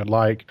know is good,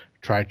 like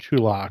try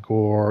Chulak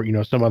or,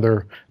 some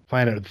other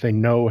planet that they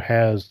know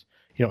has,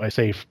 a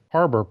safe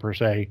harbor, per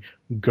se.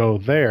 Go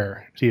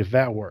there, see if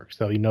that works.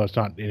 So it's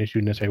not an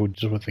issue necessarily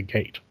just with the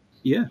gate.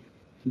 Yeah.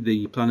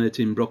 The planet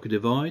in Broca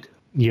Divide.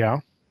 Yeah.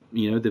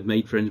 They've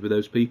made friends with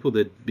those people.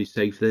 They'd be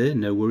safe there.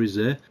 No worries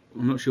there.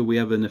 I'm not sure we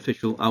have an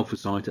official alpha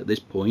site at this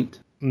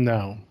point.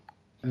 No.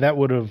 That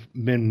would have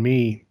been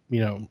me,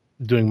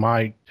 doing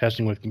my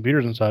testing with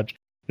computers and such.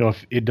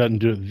 If it doesn't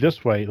do it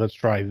this way, let's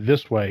try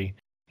this way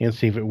and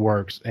see if it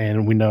works.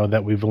 And we know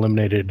that we've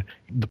eliminated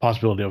the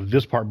possibility of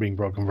this part being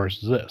broken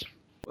versus this.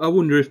 I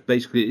wonder if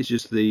basically it's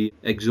just the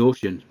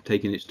exhaustion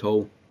taking its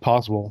toll.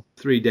 Possible.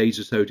 3 days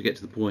or so to get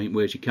to the point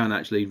where she can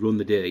actually run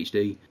the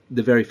DHD.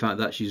 The very fact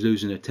that she's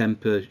losing her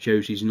temper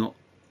shows she's not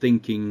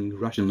thinking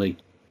rationally.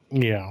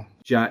 Yeah.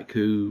 Jack,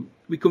 who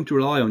we come to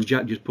rely on,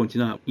 Jack just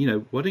pointing out,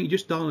 why don't you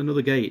just dial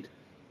another gate?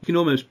 You can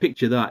almost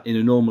picture that in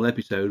a normal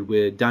episode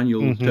where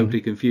Daniel's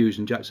totally confused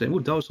and Jack's saying, well,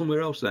 dial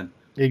somewhere else then.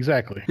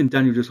 Exactly. And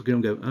Daniel just looking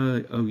at him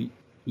and go, oh,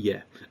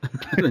 yeah.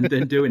 And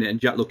then doing it, and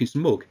Jack looking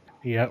smug.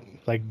 Yeah,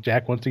 like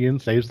Jack once again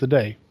saves the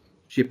day.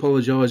 She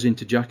apologising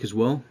to Jack as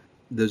well.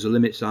 There's a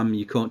limit, Sam.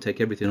 You can't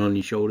take everything on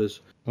your shoulders.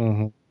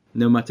 Mm-hmm.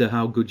 No matter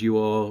how good you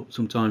are,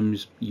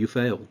 sometimes you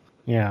fail.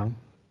 Yeah,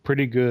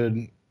 pretty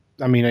good.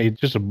 I mean, it's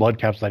just a blood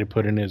capsule that he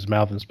put in his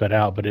mouth and spit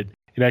out, but it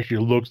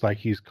actually looks like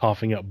he's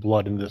coughing up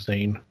blood in the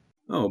scene.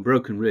 Oh,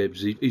 broken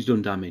ribs. He's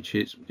done damage.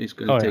 It's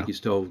going to take its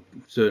toll,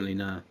 certainly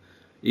now.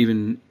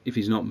 Even if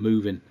he's not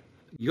moving.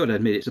 You got to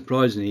admit, it's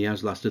surprising he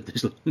has lasted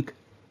this long.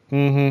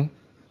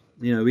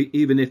 Mm-hmm.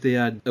 Even if they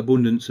had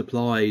abundant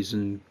supplies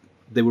and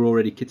they were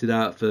already kitted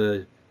out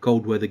for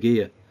cold weather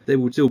gear, they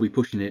would still be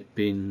pushing it,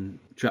 being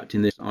trapped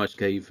in this ice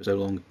cave for so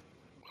long.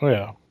 Oh,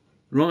 yeah.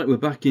 Right, we're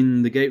back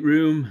in the gate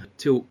room.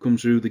 Tilt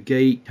comes through the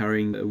gate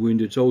carrying a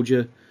wounded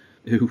soldier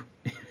who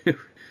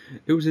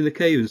was in the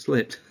cave and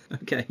slipped.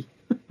 Okay.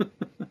 Do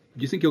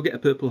you think you'll get a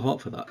Purple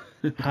Heart for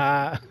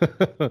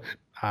that?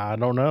 I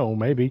don't know.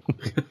 Maybe.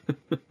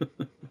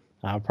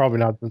 Probably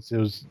not, since it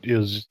was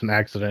just an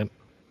accident.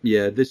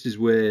 Yeah, this is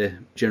where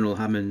General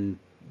Hammond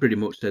pretty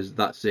much says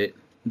that's it.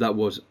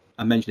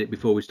 I mentioned it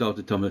before we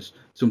started, Thomas.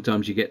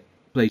 Sometimes you get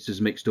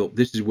places mixed up.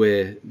 This is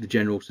where the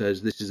General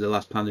says this is the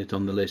last planet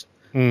on the list.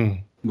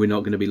 We're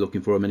not going to be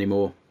looking for them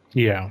anymore.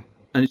 Yeah.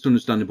 And it's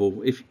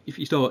understandable. If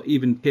you start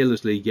even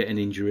carelessly getting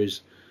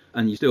injuries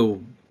and you're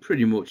still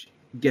pretty much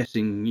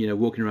guessing,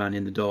 walking around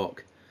in the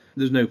dark,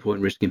 there's no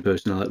point risking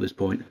personnel at this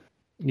point.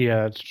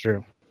 Yeah, that's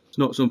true. It's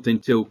not something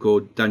Tilk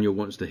or Daniel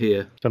wants to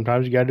hear.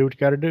 Sometimes you got to do what you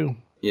got to do.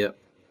 Yeah.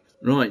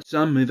 Right,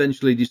 Sam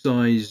eventually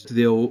decides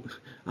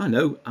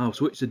I'll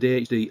switch the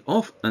DHD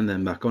off and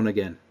then back on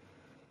again.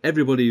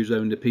 Everybody who's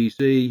owned a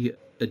PC,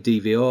 a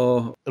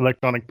DVR...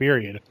 Electronic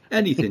period.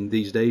 Anything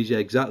these days, yeah,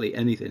 exactly,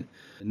 anything.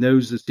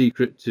 Knows the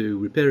secret to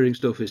repairing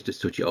stuff is to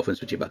switch it off and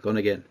switch it back on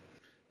again.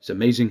 It's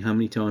amazing how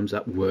many times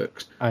that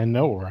works. I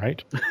know,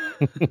 right?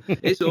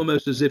 It's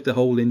almost as if the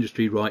whole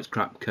industry writes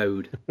crap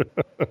code.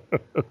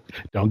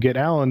 Don't get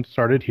Alan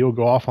started. He'll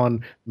go off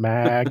on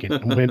Mac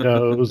and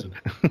Windows.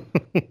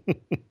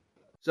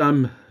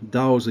 Sam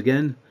dials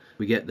again.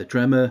 We get the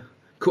tremor.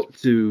 Cut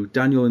to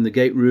Daniel in the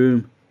gate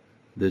room.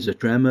 There's a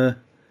tremor.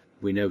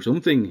 We know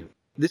something.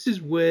 This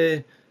is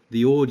where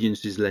the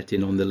audience is let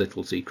in on the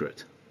little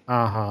secret.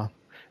 Uh-huh.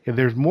 Yeah,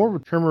 there's more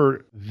of a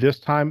tremor this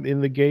time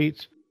in the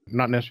gates,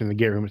 not necessarily in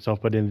the gate room itself,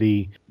 but in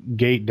the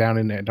gate down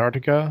in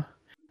Antarctica,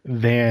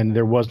 than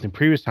there was in the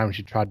previous time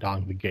she tried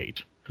dialing the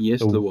gate. Yes,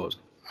 so there was.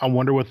 I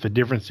wonder what the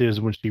difference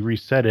is when she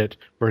reset it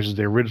versus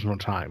the original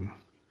time.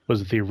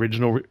 Was it the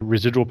original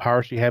residual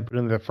power she had put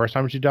in the first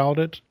time she dialed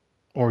it,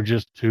 or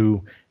just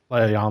to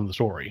play on the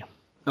story?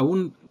 I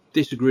wouldn't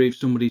disagree if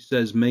somebody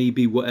says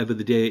maybe whatever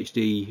the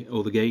DHD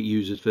or the gate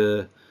uses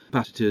for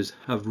capacitors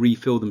have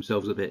refilled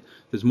themselves a bit.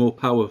 There's more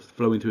power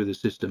flowing through the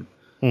system.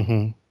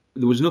 Mm-hmm.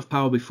 There was enough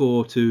power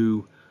before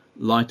to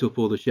light up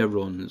all the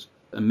chevrons,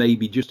 and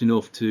maybe just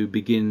enough to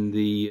begin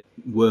the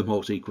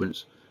wormhole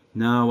sequence.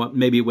 Now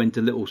maybe it went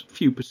a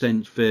few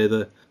percent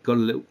further, got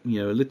a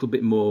little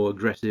bit more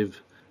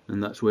aggressive,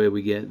 and that's where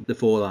we get the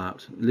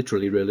fallout.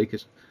 Literally, really,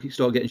 because you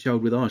start getting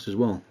showered with ice as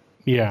well.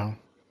 Yeah.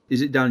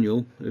 Is it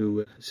Daniel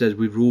who says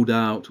we've ruled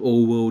out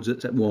all worlds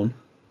except one?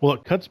 Well,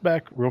 it cuts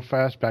back real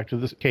fast back to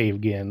this cave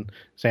again.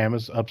 Sam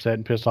is upset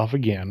and pissed off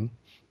again.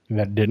 And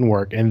that didn't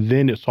work. And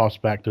then it swaps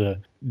back to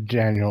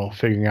Daniel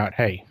figuring out,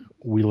 hey,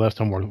 we left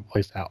some more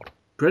place out.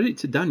 Credit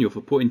to Daniel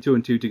for putting two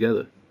and two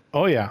together.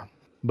 Oh, yeah.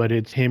 but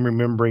it's him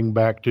remembering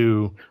back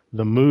to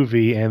the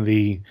movie and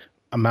the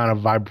amount of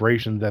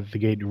vibration that the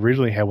gate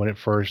originally had when it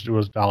first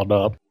was dialed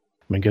up. I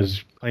mean,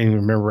 because I can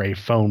remember a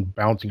phone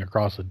bouncing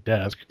across a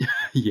desk.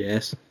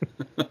 Yes.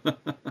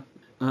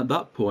 At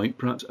that point,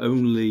 perhaps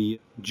only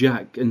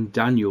Jack and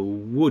Daniel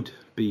would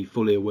be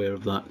fully aware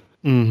of that.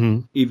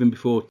 Mm-hmm. Even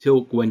before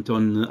Tilk went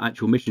on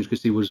actual missions,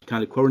 because he was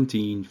kind of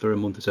quarantined for a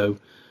month or so,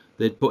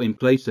 they'd put in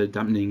place a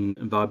dampening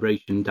and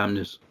vibration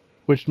dampness.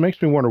 Which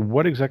makes me wonder,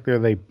 what exactly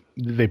did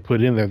they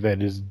put in there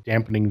that is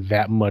dampening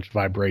that much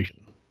vibration?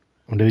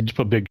 Did they just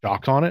put big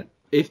shocks on it?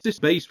 If this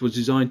base was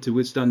designed to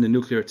withstand a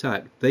nuclear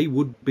attack, they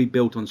would be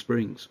built on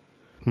springs.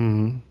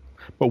 Mm-hmm.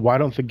 But why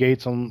don't the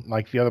gates on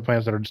like the other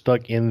planets that are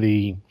stuck in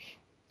the,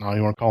 I don't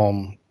even want to call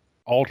them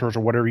altars or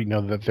whatever,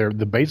 that they're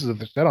the bases that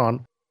they're set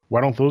on,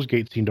 why don't those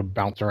gates seem to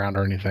bounce around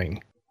or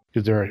anything?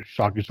 Is there a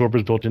shock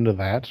absorbers built into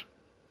that?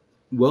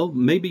 Well,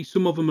 maybe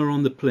some of them are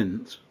on the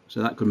plinth,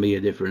 so that could be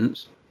a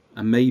difference.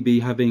 And maybe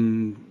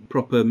having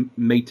proper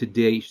mated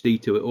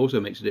DHD to it also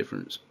makes a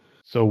difference.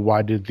 So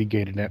why did the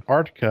gate in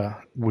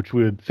Antarctica, which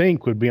we would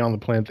think would be on the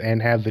plinth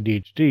and have the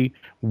DHD,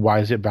 why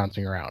is it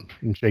bouncing around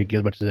and shaking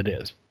as much as it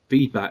is?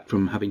 Feedback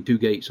from having two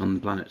gates on the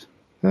planet.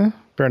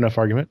 Fair enough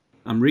argument.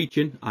 I'm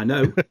reaching, I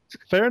know.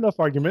 Fair enough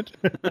argument.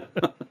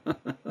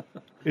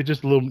 It's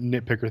just a little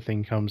nitpicker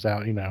thing comes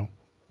out,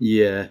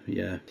 Yeah.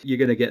 You're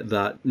going to get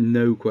that,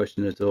 no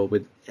question at all,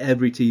 with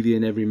every TV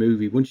and every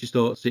movie. Once you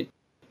start seeing...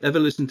 Ever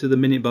listen to the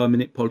Minute by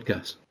Minute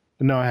podcast?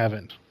 No, I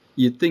haven't.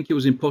 You'd think it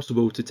was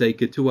impossible to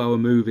take a 2-hour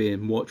movie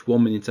and watch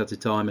 1 minute at a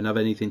time and have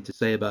anything to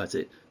say about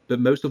it.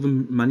 But most of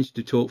them manage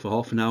to talk for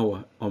half an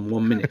hour on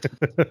 1 minute.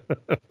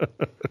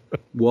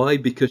 Why?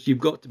 Because you've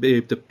got to be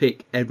able to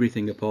pick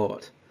everything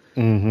apart.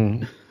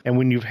 Mm-hmm. And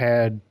when you've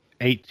had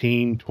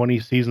 18, 20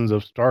 seasons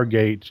of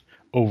Stargate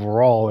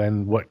overall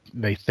and what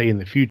they say in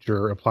the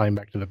future applying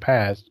back to the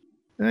past,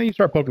 you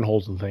start poking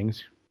holes in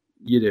things.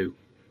 You do.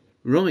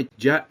 Right,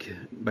 Jack,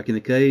 back in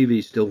the cave,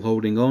 he's still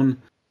holding on.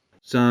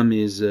 Sam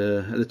is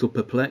a little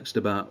perplexed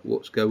about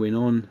what's going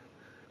on.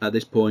 At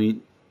this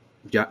point,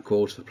 Jack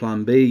calls for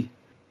plan B.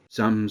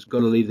 Sam's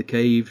got to leave the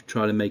cave,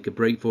 try to make a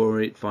break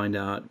for it, find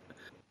out.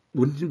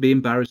 Wouldn't it be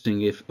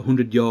embarrassing if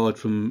 100 yards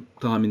from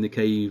climbing the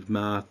cave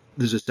mouth,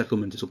 there's a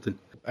settlement or something?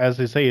 As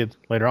they say, it's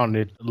later on,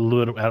 it's a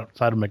little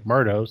outside of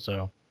McMurdo,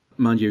 so...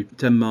 Mind you,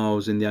 10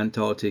 miles in the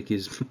Antarctic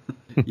is...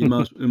 it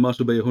must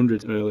well be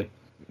 100 really.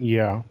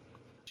 Yeah.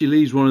 She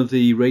leaves one of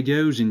the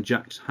radios in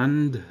Jack's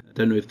hand. I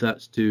don't know if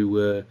that's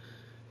to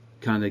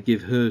kind of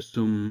give her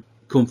some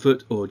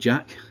comfort or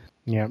Jack.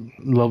 Yeah,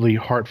 lovely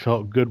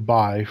heartfelt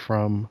goodbye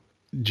from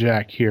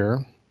Jack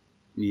here.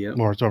 Yeah.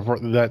 Or so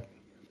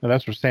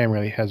that's where Sam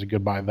really has a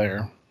goodbye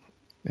there.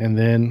 And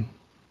then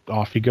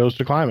off he goes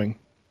to climbing.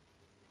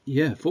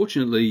 Yeah,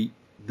 fortunately,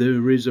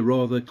 there is a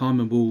rather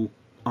climbable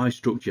ice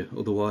structure.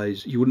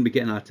 Otherwise, you wouldn't be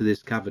getting out of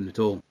this cavern at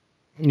all.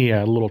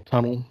 Yeah, a little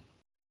tunnel.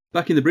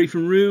 Back in the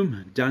briefing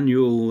room,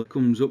 Daniel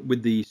comes up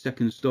with the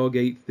second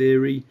Stargate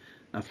theory.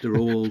 After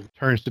all...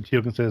 Turns to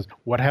Teal'c and says,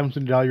 what happens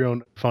when you dial your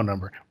own phone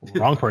number?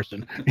 Wrong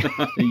person.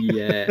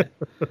 Yeah.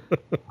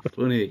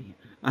 Funny.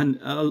 And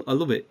I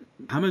love it.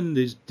 Hammond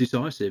is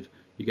decisive.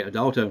 You get a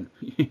dial tone.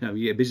 You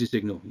get a busy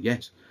signal.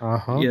 Yes.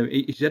 Uh-huh.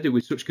 He said it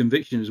with such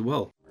conviction as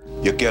well.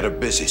 You get a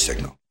busy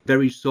signal.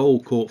 Very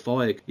soul caught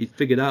fire. He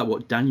figured out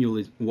what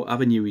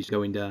avenue he's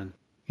going down.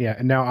 Yeah,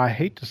 and now I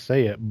hate to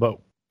say it, but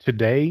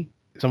today,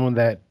 someone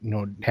that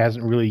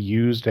hasn't really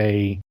used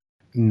a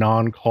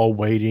non-call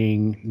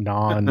waiting,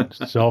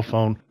 non-cell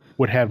phone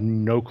would have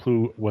no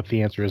clue what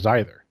the answer is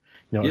either.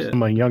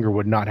 Someone younger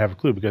would not have a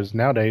clue because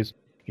nowadays,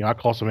 I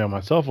call somebody on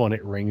my cell phone,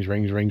 it rings, and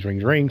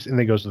then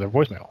it goes to their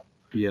voicemail.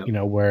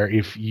 Yeah. Where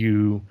if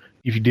you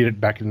did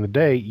it back in the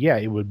day, yeah,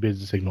 it would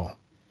busy signal.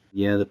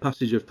 Yeah, the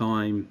passage of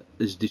time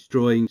is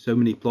destroying so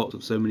many plots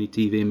of so many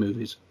TV and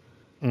movies.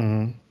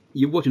 Mm-hmm.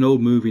 You watch an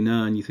old movie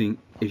now and you think,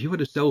 if you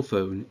had a cell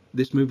phone,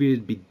 this movie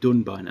would be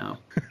done by now.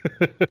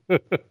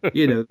 They're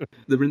in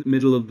the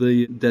middle of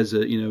the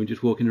desert,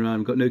 just walking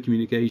around, got no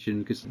communication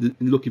because they're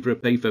looking for a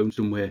payphone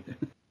somewhere.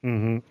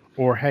 Mm-hmm.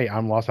 Or, hey,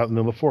 I'm lost out in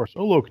the middle of the forest.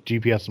 Oh, look,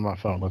 GPS on my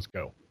phone. Let's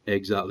go.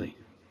 Exactly.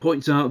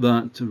 Points out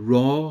that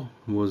Ra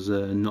was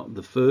not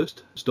the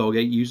first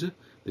Stargate user.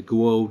 The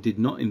Goa'uld did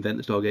not invent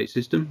the Stargate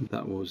system.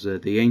 That was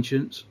the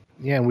ancients.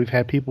 Yeah, and we've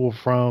had people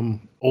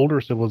from older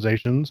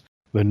civilizations,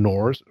 the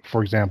Norse,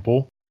 for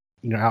example,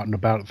 out and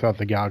about throughout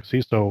the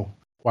galaxy. So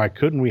why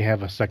couldn't we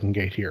have a second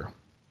gate here?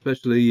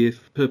 Especially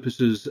if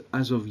purposes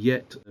as of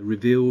yet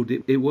revealed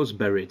it was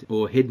buried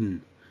or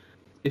hidden.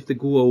 If the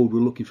Goa'uld were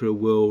looking for a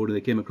world and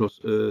they came across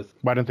Earth...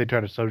 Why didn't they try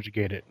to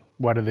subjugate it?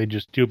 Why did they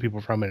just steal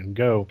people from it and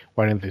go?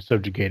 Why didn't they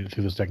subjugate it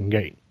through the second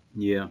gate?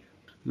 Yeah.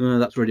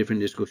 That's for a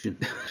different discussion.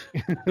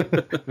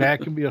 That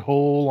could be a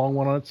whole long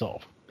one on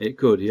itself. It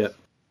could, yeah.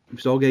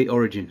 Stargate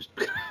Origins.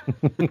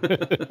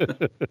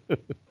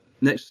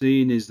 Next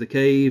scene is the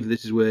cave.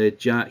 This is where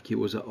Jack, it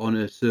was an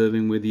honour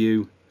serving with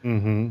you.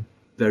 Mm-hmm.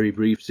 Very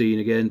brief scene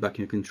again, back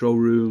in the control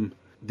room.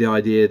 The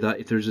idea that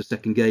if there is a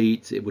second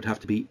gate, it would have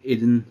to be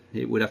hidden.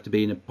 It would have to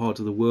be in a part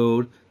of the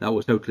world that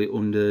was totally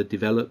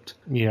underdeveloped.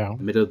 Yeah.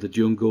 Middle of the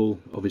jungle,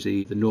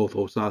 obviously the North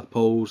or South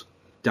Poles.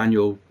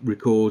 Daniel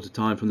records a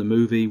time from the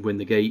movie when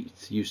the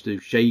gate used to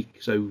shake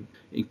so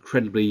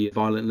incredibly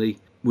violently.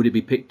 Would it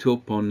be picked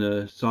up on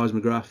a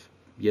seismograph?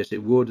 Yes,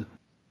 it would.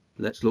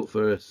 Let's look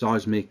for a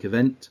seismic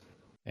event.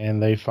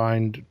 And they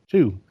find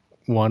two.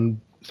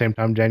 One same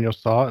time Daniel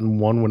saw it, and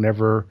one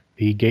whenever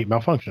the gate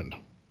malfunctioned.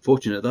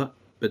 Fortunate that,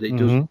 but it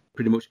does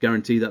pretty much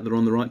guarantee that they're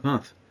on the right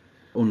path.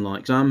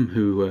 Unlike Sam,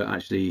 who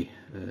actually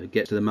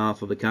gets to the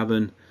mouth of the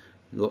cavern,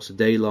 lots of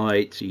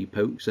daylight, she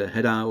pokes her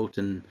head out,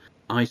 and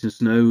ice and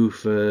snow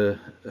for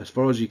as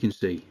far as you can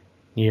see.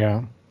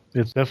 Yeah.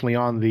 It's definitely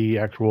on the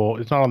actual,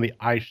 it's not on the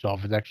ice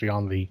shelf, it's actually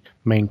on the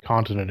main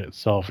continent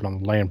itself and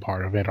on the land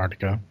part of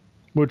Antarctica,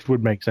 which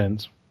would make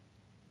sense.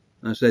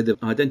 I say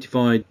they've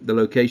identified the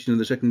location of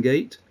the second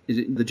gate. Is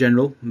it the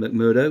General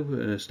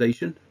McMurdo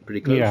station?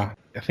 Pretty close. Yeah,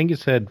 I think it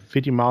said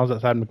 50 miles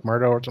outside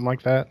McMurdo or something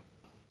like that.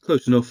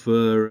 Close enough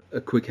for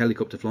a quick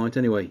helicopter flight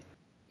anyway.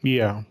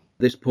 Yeah. At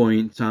this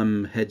point,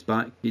 Sam heads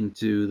back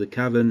into the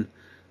cavern.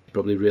 He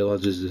probably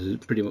realises there's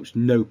pretty much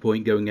no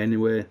point going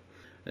anywhere.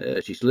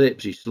 She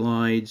slips, she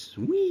slides,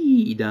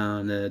 whee,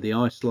 down the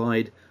ice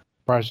slide.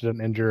 Surprised she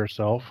didn't injure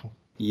herself.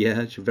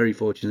 Yeah, she's very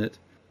fortunate.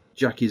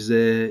 Jack is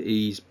there.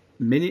 He's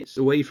minutes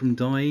away from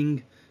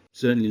dying.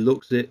 Certainly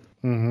looks it.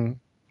 Mm-hmm.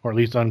 Or at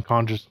least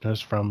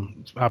unconsciousness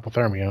from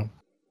hypothermia.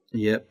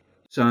 Yep.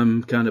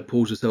 Sam kind of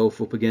pulls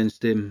herself up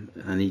against him,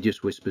 and he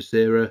just whispers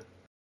Sarah.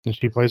 And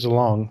she plays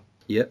along.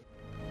 Yep.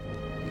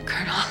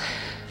 Colonel.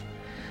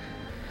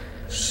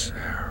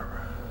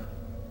 Sarah.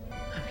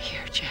 I'm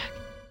here, Jack.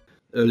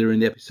 Earlier in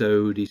the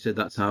episode, he said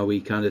that's how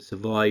he kind of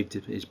survived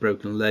his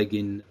broken leg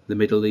in the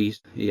Middle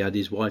East. He had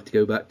his wife to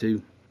go back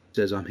to.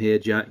 Says, I'm here,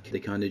 Jack. They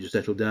kind of just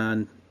settled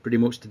down, pretty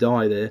much to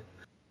die there.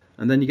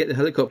 And then you get the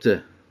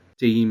helicopter.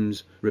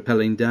 Teams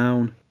rappelling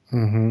down.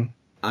 Mm-hmm.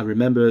 I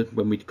remember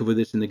when we covered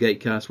this in the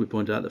Gatecast, we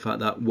pointed out the fact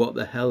that what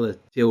the hell are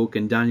Teal'c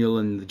and Daniel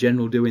and the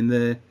General doing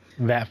there?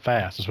 That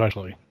fast,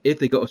 especially. If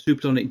they got a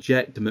supersonic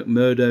jet to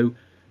McMurdo,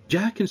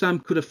 Jack and Sam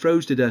could have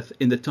froze to death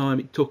in the time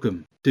it took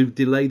them to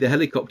delay the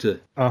helicopter.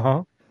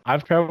 Uh-huh.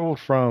 I've traveled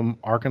from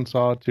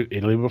Arkansas to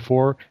Italy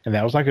before, and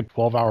that was like a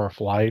 12-hour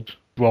flight.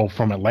 Well,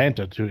 from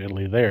Atlanta to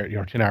Italy there,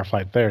 10-hour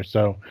flight there.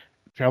 So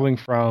traveling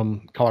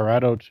from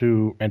Colorado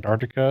to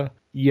Antarctica,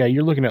 yeah,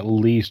 you're looking at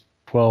least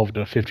 12 to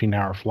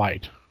 15-hour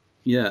flight.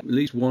 Yeah, at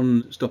least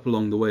one stop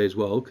along the way as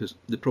well, because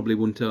they probably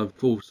wouldn't have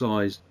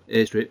full-size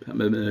airstrip at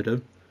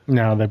McMurdo.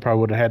 No, they probably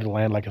would have had to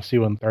land like a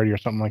C-130 or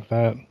something like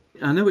that.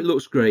 I know it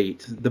looks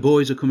great. The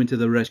boys are coming to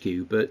the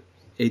rescue, but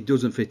it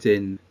doesn't fit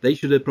in. They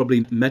should have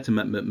probably met them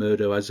at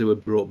McMurdo as they were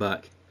brought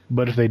back.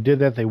 But if they did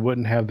that, they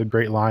wouldn't have the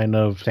great line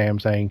of Sam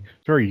saying,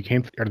 "Sir, you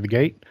came out of the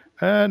gate?"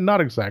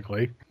 Not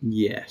exactly.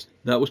 Yes,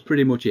 that was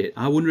pretty much it.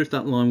 I wonder if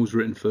that line was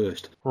written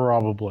first.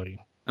 Probably.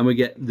 And we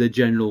get the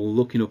General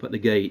looking up at the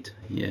gate.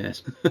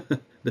 Yes,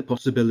 the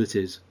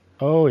possibilities.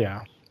 Oh,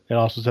 yeah. It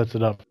also sets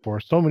it up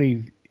for so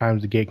many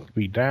times the gate can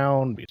be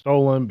down, be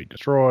stolen, be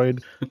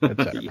destroyed,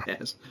 etc.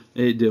 Yes,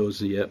 it does,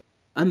 yep.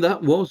 And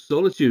that was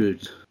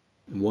Solitude,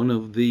 one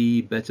of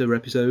the better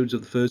episodes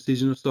of the first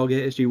season of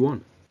Stargate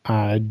SG-1.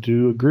 I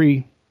do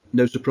agree.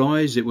 No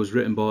surprise, it was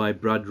written by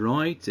Brad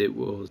Wright. It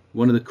was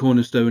one of the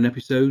cornerstone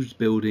episodes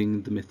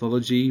building the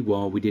mythology,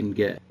 while we didn't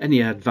get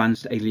any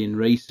advanced alien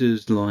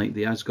races like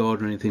the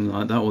Asgard or anything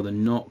like that, or the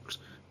Nox.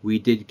 We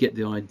did get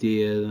the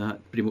idea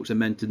that pretty much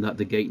cemented that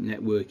the gate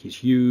network is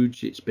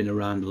huge. It's been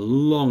around a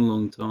long,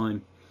 long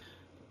time.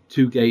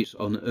 2 gates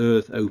on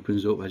Earth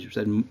opens up, as you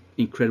said,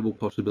 incredible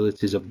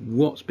possibilities of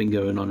what's been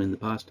going on in the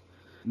past.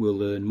 We'll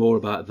learn more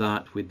about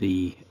that with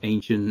the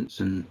Ancients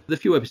and the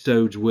few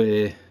episodes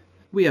where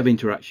we have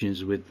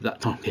interactions with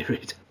that time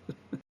period.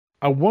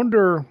 I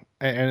wonder,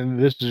 and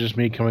this is just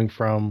me coming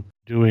from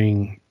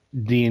doing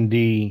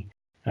D&D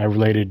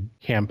related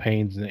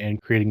campaigns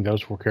and creating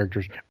those 4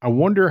 characters, I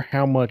wonder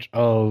how much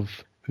of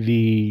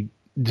the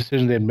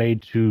decision they had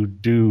made to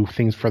do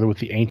things further with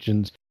the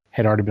Ancients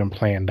had already been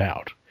planned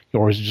out.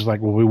 Or is it just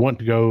like, well, we want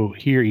to go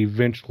here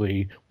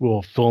eventually,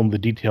 we'll film the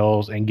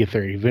details and get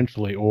there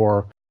eventually,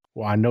 or,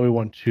 well, I know we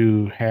want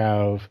to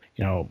have,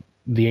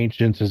 the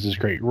Ancients as this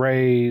great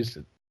race,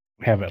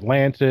 have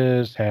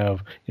Atlantis,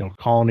 have,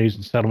 colonies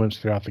and settlements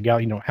throughout the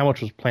galaxy. How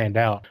much was planned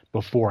out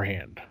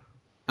beforehand?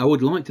 I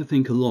would like to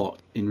think a lot.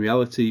 In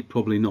reality,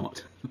 probably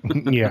not.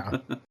 Yeah.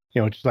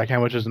 Just like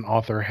how much does an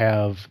author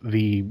have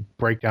the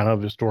breakdown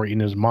of his story in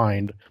his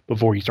mind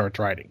before he starts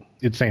writing?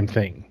 It's the same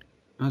thing.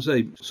 I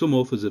say, some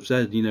authors have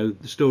said, the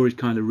story's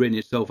kind of written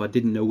itself. I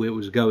didn't know where it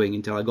was going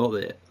until I got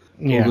there.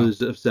 Yeah.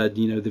 Others have said,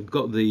 they've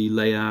got the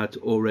layout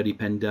already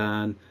penned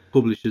down,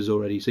 publishers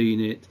already seen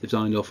it, they've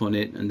signed off on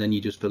it, and then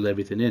you just fill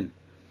everything in.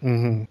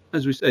 Mm-hmm.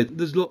 As we said,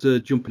 there's lots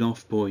of jumping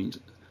off points.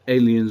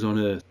 Aliens on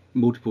Earth,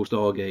 multiple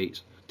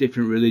Stargates,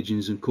 different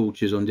religions and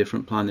cultures on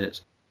different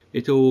planets.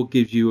 It all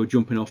gives you a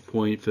jumping off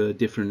point for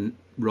different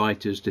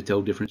writers to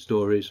tell different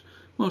stories,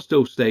 while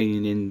still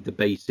staying in the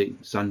basic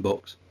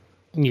sandbox.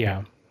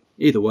 Yeah.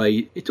 Either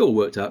way, it all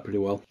worked out pretty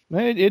well.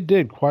 It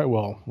did quite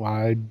well.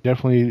 I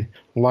definitely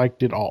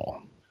liked it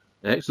all.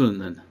 Excellent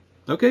then.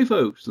 Okay,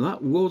 folks,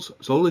 that was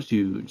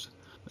Solitudes.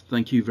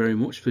 Thank you very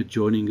much for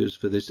joining us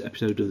for this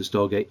episode of the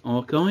Stargate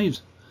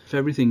Archives. If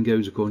everything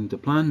goes according to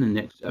plan, the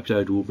next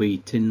episode will be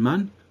Tin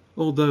Man.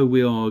 Although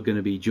we are going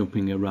to be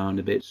jumping around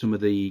a bit, some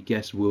of the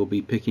guests will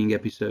be picking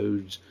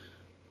episodes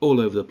all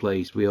over the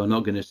place. We are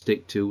not going to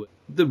stick to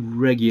the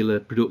regular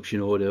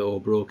production order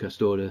or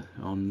broadcast order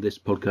on this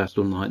podcast,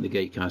 unlike the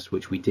Gatecast,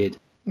 which we did.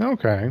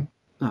 Okay.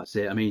 That's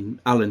it. I mean,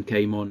 Alan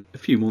came on a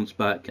few months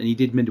back and he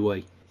did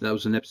Midway. That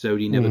was an episode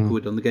he never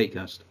covered on the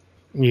Gatecast.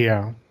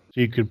 Yeah.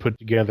 So you could put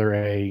together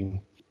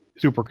a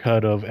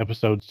supercut of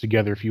episodes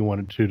together if you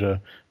wanted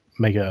to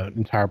make an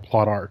entire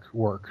plot arc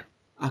work.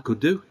 I could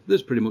do.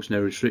 There's pretty much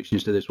no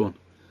restrictions to this one.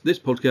 This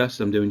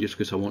podcast I'm doing just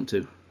because I want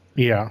to.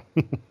 Yeah.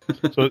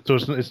 so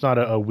it's not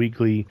a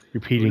weekly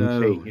repeating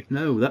thing.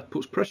 No, that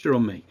puts pressure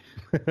on me.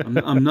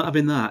 I'm not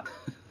having that.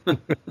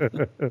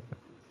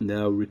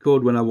 No,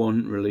 record when I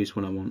want, release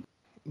when I want.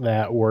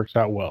 That works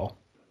out well.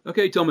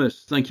 Okay,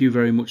 Thomas, thank you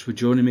very much for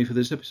joining me for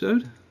this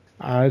episode.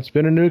 It's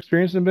been a new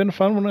experience and been a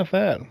fun one at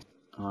that.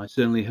 I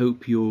certainly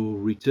hope you'll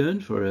return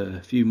for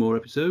a few more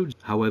episodes,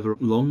 however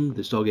long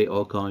the Stargate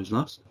Archives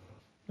last.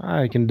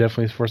 I can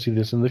definitely foresee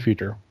this in the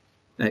future.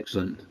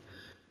 Excellent.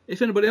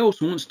 If anybody else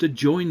wants to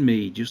join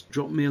me, just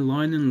drop me a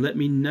line and let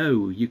me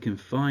know. You can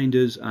find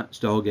us at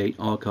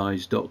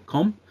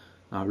stargatearchives.com.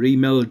 Our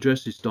email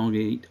address is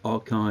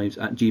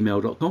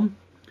stargatearchives@gmail.com.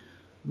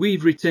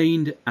 We've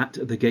retained at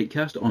the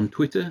Gatecast on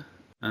Twitter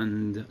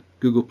and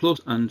Google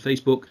Plus and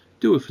Facebook.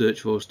 Do a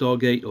search for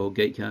Stargate or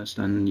Gatecast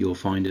and you'll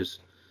find us.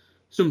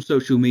 Some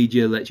social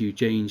media lets you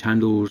change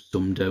handles,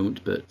 some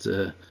don't, but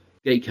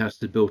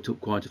Gatecast has built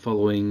up quite a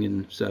following,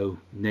 and so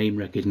name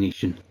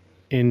recognition.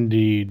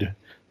 Indeed.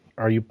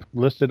 Are you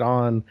listed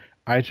on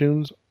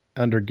iTunes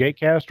under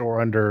Gatecast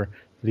or under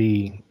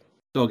the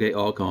Stargate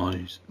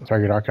Archives?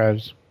 Stargate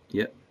Archives?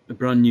 Yep. A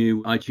brand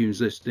new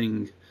iTunes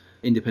listing,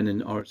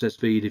 independent RSS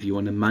feed if you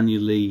want to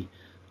manually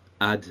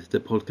add the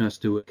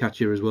podcast to a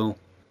catcher as well.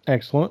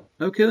 Excellent.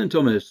 Okay then,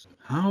 Thomas.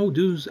 How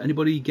does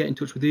anybody get in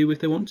touch with you if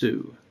they want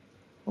to?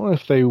 Well,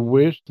 if they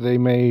wish, they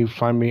may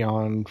find me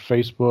on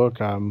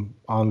Facebook. I'm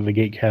on the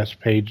Gatecast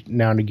page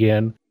now and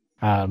again.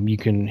 You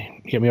can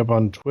hit me up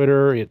on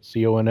Twitter. It's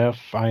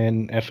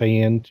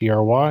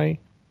CONFINFANTRY.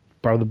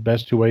 Probably the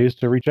best two ways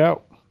to reach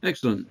out.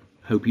 Excellent.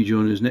 Hope you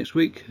join us next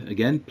week.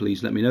 Again,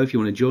 please let me know if you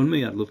want to join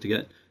me. I'd love to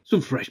get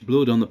some fresh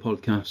blood on the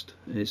podcast.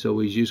 It's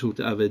always useful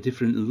to have a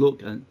different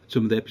look at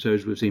some of the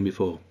episodes we've seen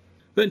before.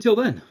 But until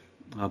then,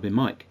 I've been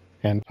Mike.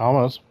 And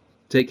Thomas.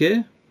 Take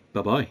care.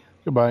 Bye-bye.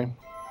 Goodbye.